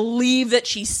believe that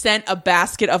she sent a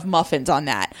basket of muffins on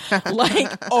that.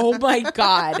 Like, oh my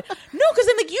God. No, because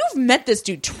I'm like, you've met this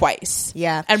dude twice.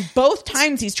 Yeah. And both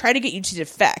times he's tried to get you to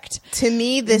defect. To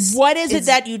me, this what is it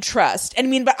that you trust? And I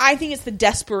mean, but I think it's the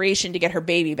desperation to get her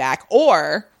baby back,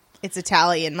 or it's a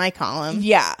tally in my column.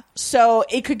 yeah. So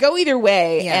it could go either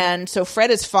way. Yeah. And so Fred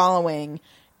is following,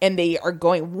 and they are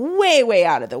going way, way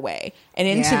out of the way and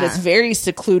into Yeah. this very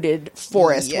secluded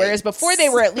forest. Yikes. Whereas before they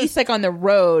were at least like on the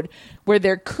road where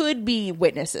there could be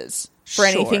witnesses for Sure.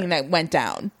 anything that went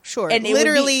down. Sure. And it would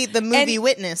literally, be- the movie and-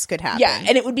 Witness could happen. Yeah.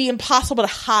 And it would be impossible to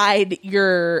hide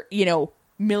your,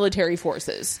 military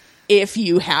forces if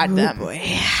you had them. boy.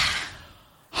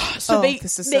 So Oh, they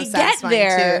this is so they get satisfying,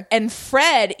 there, too. and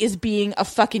Fred is being a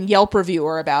fucking Yelp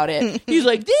reviewer about it. He's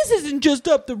like, "This isn't just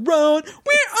up the road.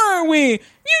 Where are we? You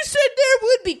said there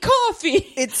would be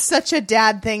coffee." It's such a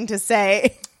dad thing to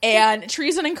say. And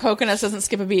Treason and Coconuts doesn't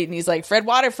skip a beat, and he's like, "Fred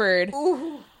Waterford,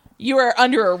 you are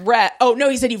under arrest." Oh no,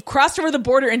 he said you've crossed over the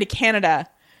border into Canada.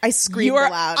 I screamed You are.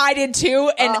 aloud. I did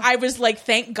too, and I was like,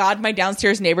 "Thank God my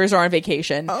downstairs neighbors are on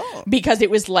vacation," because it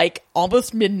was like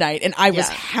almost midnight, and I was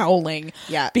Yeah. howling.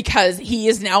 Yeah. Because he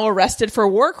is now arrested for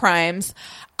war crimes.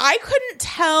 I couldn't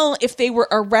tell if they were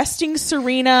arresting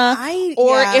Serena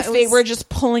or yeah, if it they was- were just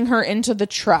pulling her into the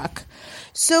truck.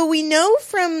 So we know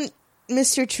from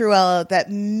Mr. Truello that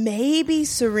maybe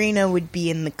Serena would be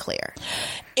in the clear.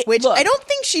 Which Look, I don't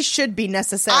think she should be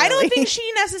necessarily. I don't think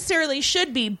she necessarily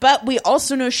should be, but we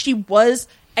also know she was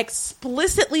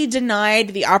explicitly denied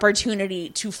the opportunity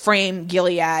to frame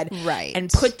Gilead Right.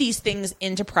 and put these things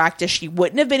into practice. She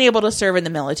wouldn't have been able to serve in the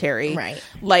military. Right.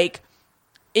 Like,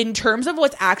 in terms of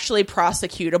what's actually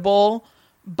prosecutable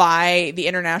by the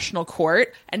international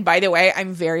court, and by the way,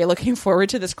 I'm very looking forward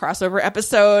to this crossover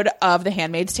episode of The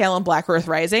Handmaid's Tale and Black Earth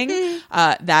Rising.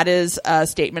 That is a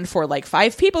statement for like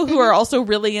 5 people who are also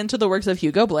really into the works of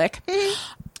Hugo Blick.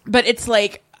 But it's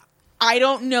like, I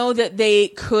don't know that they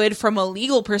could, from a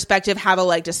legal perspective, have a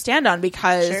leg to stand on,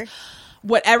 because Sure.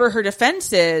 whatever her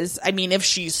defense is, I mean, if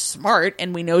she's smart,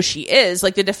 and we know she is,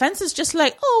 like, the defense is just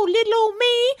like, oh, little old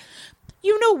me,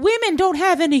 women don't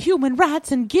have any human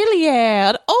rights in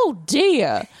Gilead. Oh,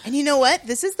 dear. And you know what?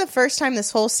 This is the first time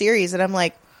this whole series that I'm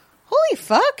like, holy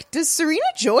fuck, does Serena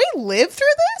Joy live through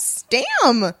this?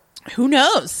 Damn. Who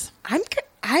knows?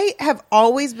 I have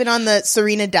always been on the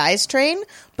Serena dies train,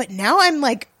 but now I'm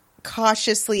like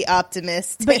cautiously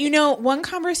optimistic. But one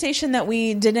conversation that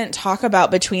we didn't talk about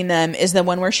between them is the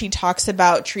one where she talks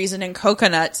about Treason and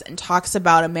Coconuts and talks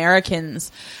about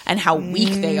Americans and how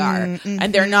weak they are.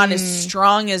 And they're not as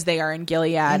strong as they are in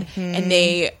Gilead. And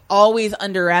they always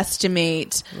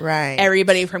underestimate Right.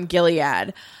 everybody from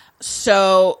Gilead.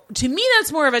 So to me,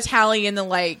 that's more of a tally in the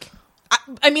like...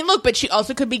 I mean, look, but she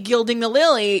also could be gilding the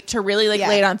lily to really Yeah.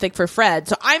 lay it on thick for Fred.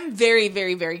 So I'm very,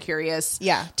 very, very curious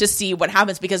to see what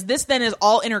happens, because this then is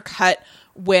all intercut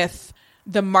with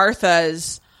the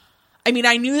Marthas. I mean,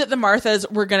 I knew that the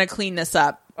Marthas were going to clean this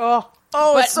up. Oh,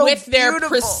 But it's so with their beautiful.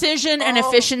 precision and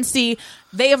efficiency,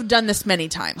 they have done this many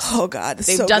times. Oh God, it's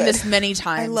They've so done good. this many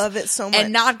times. I love it so much.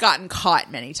 And not gotten caught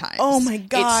many times. Oh my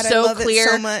God, it's so I love clear. it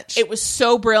so much. It was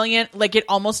so brilliant. Like, it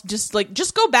almost just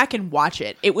go back and watch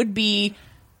it. It would be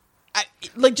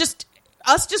just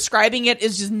us describing it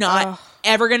is just not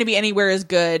ever going to be anywhere as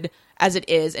good as it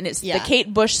is. And it's the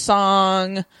Kate Bush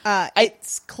song,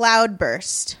 It's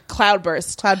Cloudburst.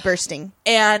 Cloudbursting.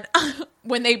 And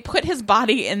when they put his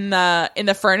body in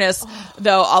the furnace,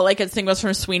 though, all I could sing was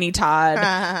from Sweeney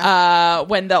Todd.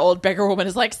 When the old beggar woman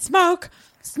is like, smoke,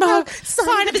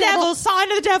 sign of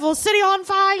the devil, city on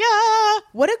fire.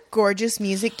 What a gorgeous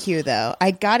music cue, though.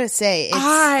 I gotta say, it's,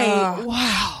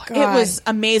 Wow, God. it was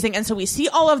amazing. And so we see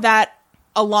all of that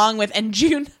along with, and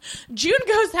June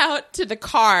goes out to the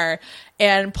car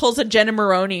and pulls a Jenna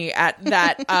Maroney at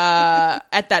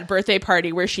that birthday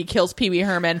party where she kills Pee Wee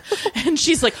Herman, and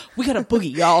she's like, "We got a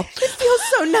boogie, y'all." It feels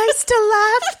so nice to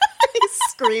laugh. He's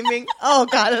screaming. Oh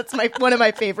God, that's one of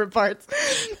my favorite parts.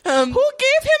 Who gave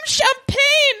him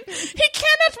champagne? He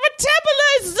cannot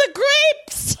metabolize the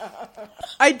grapes.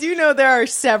 I do know there are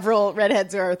several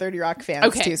redheads who are 30 Rock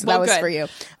fans too, so that was good. for you.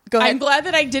 Go ahead. I'm glad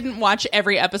that I didn't watch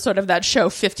every episode of that show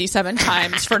 57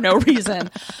 times for no reason.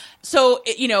 So,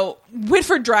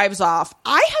 Whitford drives off.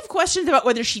 I have questions about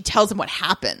whether she tells him what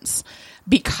happens,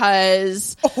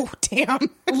 because Oh damn!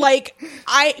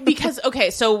 okay,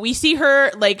 so we see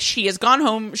her, like, she has gone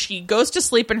home. She goes to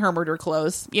sleep in her murder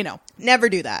clothes. Never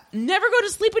do that. Never go to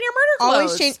sleep in your murder clothes.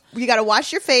 Always change. You got to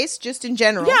wash your face, just in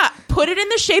general. Yeah, put it in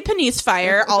the Chez Panisse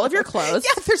fire. All of your clothes.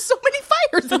 Yeah, there's so many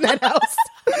fires in that house.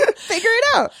 Figure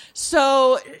it out.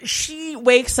 So she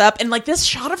wakes up, and like this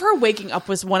shot of her waking up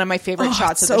was one of my favorite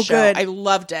shots of the show. Good. I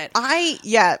loved it.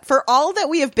 For all that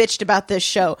we have bitched about this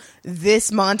show,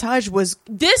 this montage was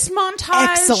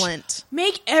excellent.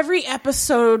 Make every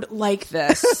episode like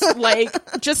this.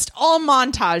 Like just all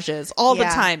montages all the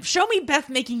time. Show me Beth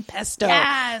making pesto.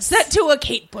 Yes. Set to a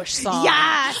Kate Bush song.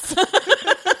 Yes.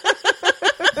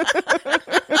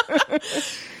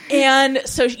 And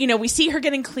so, we see her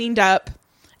getting cleaned up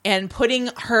and putting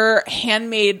her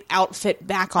handmade outfit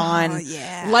back on.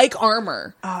 Like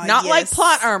armor. Not like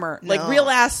plot armor. No. Like real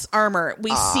ass armor.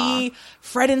 We see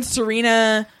Fred and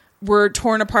Serena were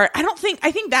torn apart.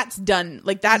 I think that's done.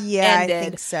 Like that ended. I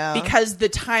think so. Because the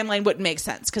timeline wouldn't make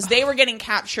sense. Because they were getting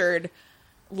captured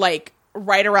like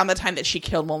right around the time that she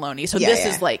killed Maloney. So this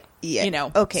is like,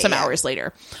 some hours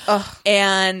later.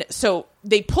 And so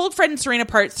they pulled Fred and Serena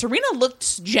apart. Serena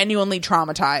looked genuinely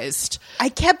traumatized. I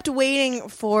kept waiting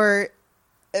for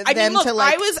them to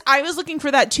like... I was looking for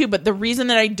that too, but the reason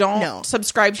that I don't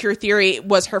subscribe to your theory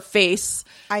was her face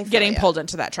getting pulled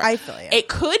into that truck. I feel you. It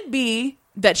could be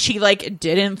that she like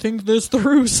didn't think this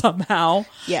through somehow.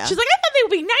 Yeah. She's like, I thought they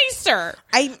would be nicer.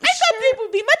 I thought they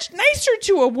would be much nicer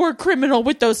to a war criminal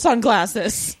with those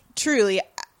sunglasses. Truly.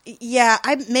 Yeah,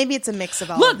 maybe it's a mix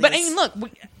of all of these. But I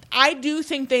mean, I do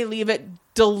think they leave it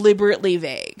deliberately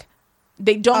vague.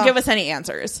 They don't give us any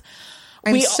answers.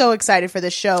 I'm so excited for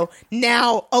this show.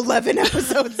 Now, 11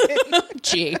 episodes in.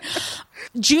 Gee.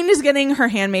 June is getting her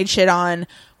handmade shit on.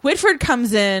 Whitford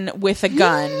comes in with a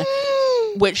gun,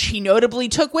 which he notably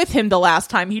took with him the last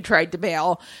time he tried to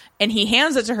bail, and he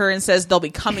hands it to her and says they'll be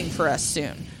coming for us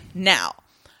soon. Now,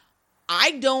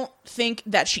 I don't think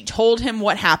that she told him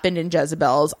what happened in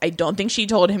Jezebel's. I don't think she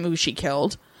told him who she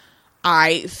killed.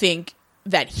 I think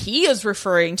that he is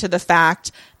referring to the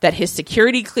fact that his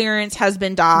security clearance has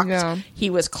been docked. Yeah.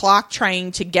 He was clocked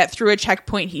trying to get through a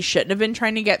checkpoint he shouldn't have been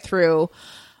trying to get through.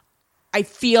 I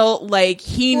feel like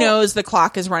he knows the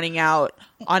clock is running out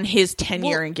on his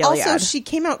tenure in Gilead. Also, she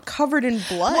came out covered in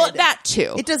blood. Well, that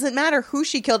too. It doesn't matter who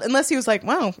she killed unless he was like,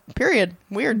 wow, period.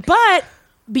 Weird. But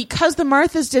because the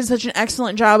Marthas did such an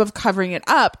excellent job of covering it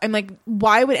up, I'm like,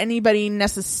 why would anybody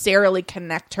necessarily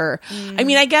connect her? I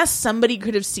mean, I guess somebody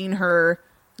could have seen her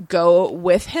go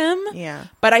with him. Yeah.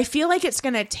 But I feel like it's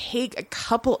going to take a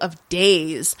couple of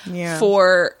days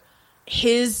for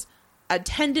his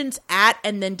attendance at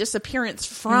and then disappearance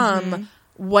from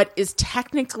what is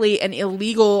technically an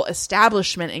illegal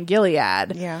establishment in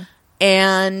Gilead. Yeah.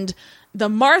 And the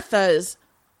Marthas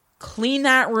clean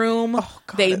that room. Oh,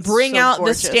 God, they bring out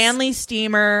gorgeous. The Stanley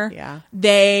steamer. Yeah.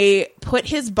 They put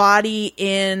his body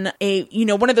in a,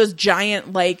 one of those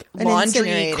giant like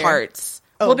laundry carts.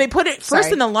 Oh, well, they put it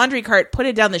first in the laundry cart, put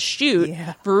it down the chute,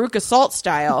 Veruca Salt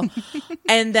style.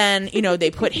 And then,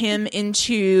 they put him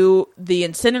into the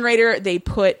incinerator. They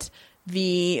put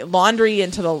the laundry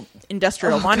into the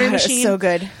industrial laundry machine. It's so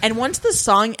good. And once the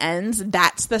song ends,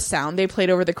 that's the sound they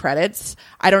played over the credits.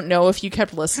 I don't know if you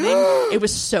kept listening. It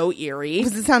was so eerie.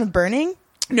 Was it the sound of burning?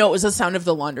 No, it was the sound of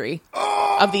the laundry.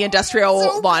 Of the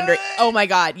industrial laundry. Good. Oh my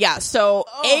God. Yeah. So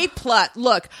A plot.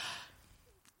 Look,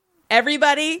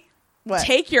 everybody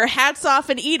take your hats off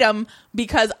and eat them,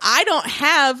 because I don't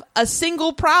have a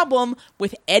single problem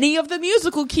with any of the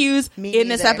musical cues in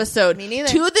this episode. Me neither.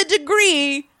 To the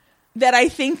degree that I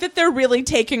think that they're really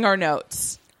taking our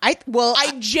notes. I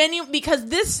genuinely, because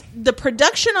the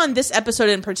production on this episode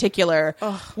in particular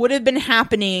would have been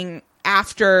happening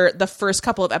after the first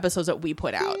couple of episodes that we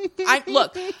put out.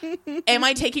 Look, am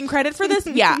I taking credit for this?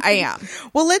 Yeah, I am.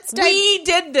 Well, we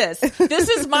did this. This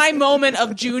is my moment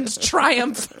of June's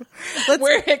triumph,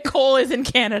 where Cole is in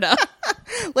Canada.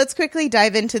 Let's quickly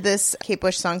dive into this Kate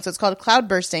Bush song. So it's called Cloud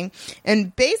Bursting.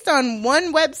 And based on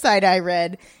one website I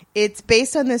read, it's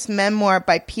based on this memoir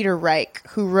by Peter Reich,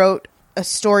 who wrote a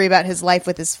story about his life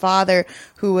with his father,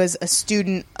 who was a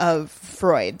student of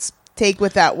Freud's. Take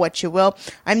with that what you will.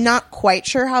 I'm not quite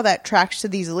sure how that tracks to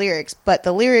these lyrics, but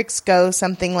the lyrics go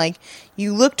something like,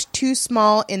 you looked too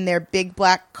small in their big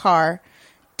black car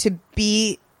to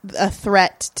be a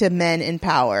threat to men in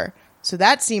power. So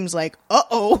that seems like,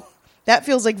 that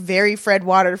feels like very Fred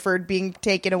Waterford being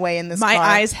taken away in this My car.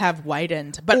 eyes have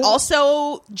widened, but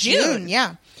also June.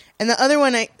 Yeah. And the other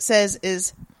one it says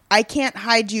is, I can't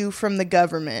hide you from the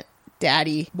government,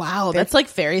 Daddy. Wow, that's like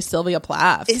very Sylvia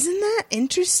Plath. Isn't that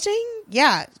interesting?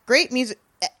 Yeah, great music.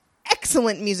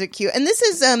 Excellent music cue. And this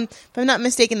is, if I'm not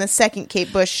mistaken, the second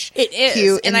Kate Bush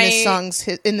cue in this song's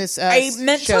I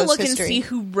meant to look history. and see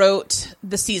who wrote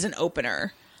the season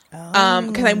opener.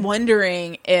 Because I'm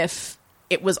wondering if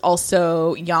it was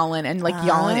also Yalin, and like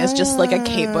Yalin is just like a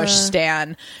Kate Bush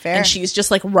stan, Fair. and she's just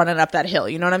like running up that hill.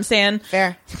 You know what I'm saying?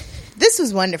 Fair. This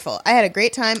was wonderful. I had a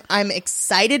great time. I'm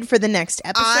excited for the next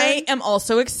episode. I am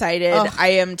also excited. Ugh. I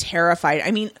am terrified.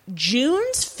 I mean,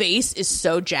 June's face is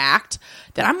so jacked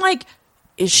that I'm like,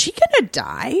 is she gonna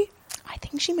die? I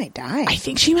think she might die. I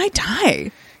think she might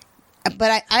die.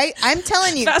 But I'm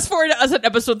telling you. Fast forward to us at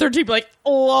episode 13, be like,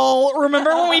 lol,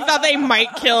 remember when we thought they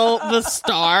might kill the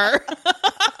star?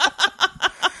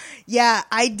 Yeah,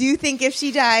 I do think if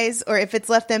she dies or if it's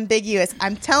left ambiguous,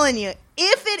 I'm telling you,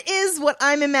 if it is what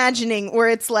I'm imagining, where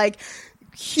it's like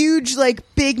huge,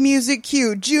 like big music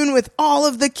cue, June with all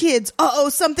of the kids, uh-oh,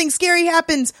 something scary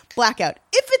happens, blackout.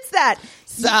 If it's that,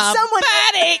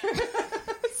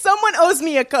 someone owes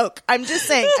me a Coke. I'm just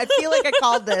saying, I feel like I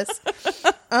called this.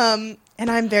 And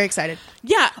I'm very excited.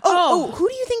 Yeah. Oh, who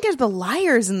do you think are the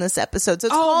liars in this episode? So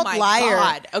it's called my Liar.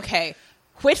 God. Okay.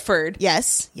 Whitford.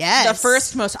 Yes. The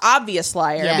first most obvious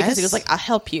liar, Yes. because he was like, I'll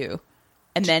help you.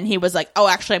 And then he was like, oh,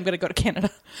 actually, I'm going to go to Canada.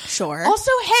 Sure.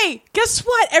 Also, hey, guess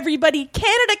what, everybody?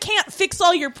 Canada can't fix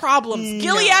all your problems.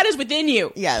 Gilead is within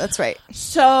you. Yeah, that's right.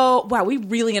 So, wow, we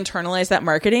really internalized that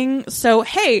marketing. So,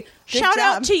 hey, shout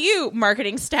out job. to you,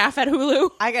 marketing staff at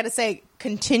Hulu. I gotta say,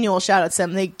 continual shout out to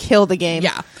them. They kill the game.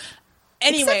 Yeah.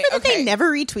 Anyway, Except for that okay. they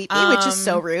never retweet me, which is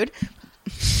so rude.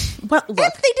 Well, And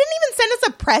look, they didn't even send us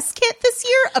a press kit this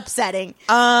year. Upsetting.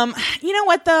 you know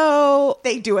what though?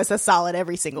 They do us a solid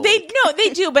every single week. They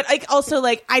do, but like also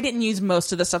like I didn't use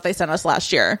most of the stuff they sent us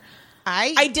last year.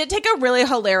 I did take a really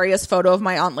hilarious photo of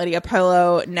my Aunt Lydia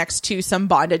pillow next to some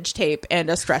bondage tape and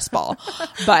a stress ball.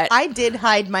 But I did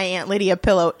hide my Aunt Lydia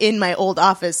pillow in my old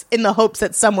office in the hopes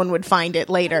that someone would find it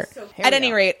later. at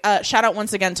any rate, shout out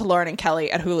once again to Lauren and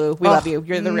Kelly at Hulu. We love you.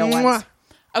 You're the real ones.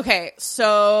 Okay,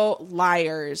 so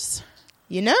liars.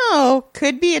 You know,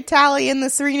 could be Italian. The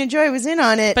Serena Joy was in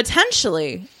on it.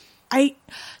 Potentially.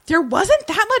 There wasn't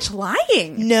that much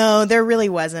lying. No, there really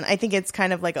wasn't. I think it's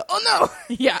kind of like, oh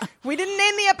no, Yeah. we didn't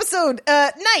name the episode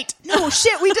Night. No,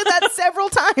 shit, we did that several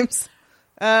times.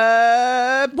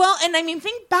 Well, and I mean,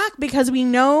 think back because we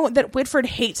know that Whitford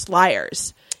hates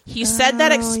liars. He said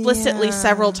that explicitly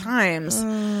several times.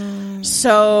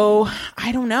 So,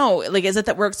 I don't know. Like, is it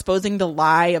that we're exposing the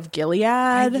lie of Gilead?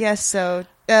 I guess so.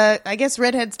 I guess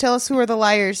redheads tell us who are the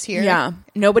liars here. Yeah.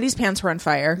 Nobody's pants were on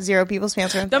fire. Zero people's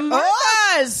pants are on The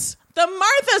Marthas! The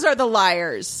Marthas are the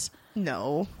liars.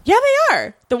 No. Yeah, they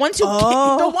are. The ones who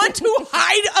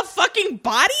hide a fucking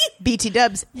body? BT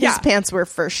Dubs, his Yeah. pants were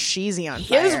for sheezy on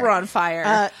fire. His were on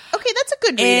fire. Okay, that's a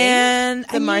good reading. And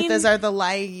the Marthas are the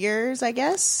liars, I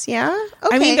guess. Yeah.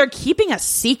 Okay. I mean, they're keeping a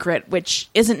secret, which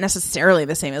isn't necessarily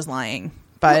the same as lying.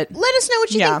 But let us know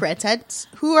what you think, redheads.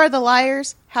 Who are the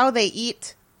liars? How they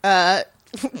eat?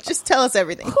 Just tell us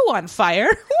everything. who on fire?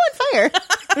 Who on fire?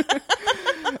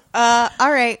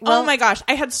 All right. Well, Oh my gosh,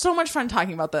 I had so much fun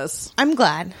talking about this. I'm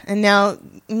glad. And now,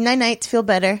 nights feel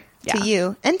better Yeah. to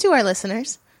you and to our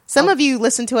listeners. Some of you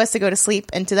listen to us to go to sleep,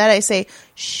 and to that I say,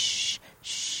 shh,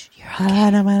 shh, you're okay.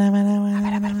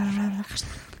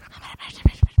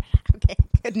 Okay,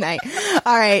 good night.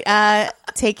 All right,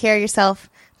 take care of yourself.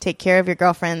 Take care of your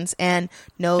girlfriends, and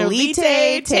nolite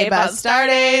te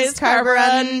bastardes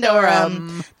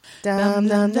carborundorum. Dum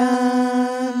dum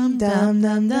dum dum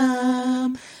dum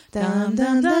dum. Dum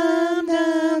dum dum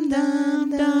dum dum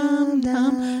dum dum dum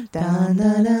dum dum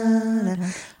dum dum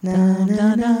dum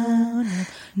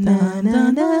dum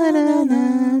dum dum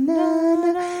dum dum.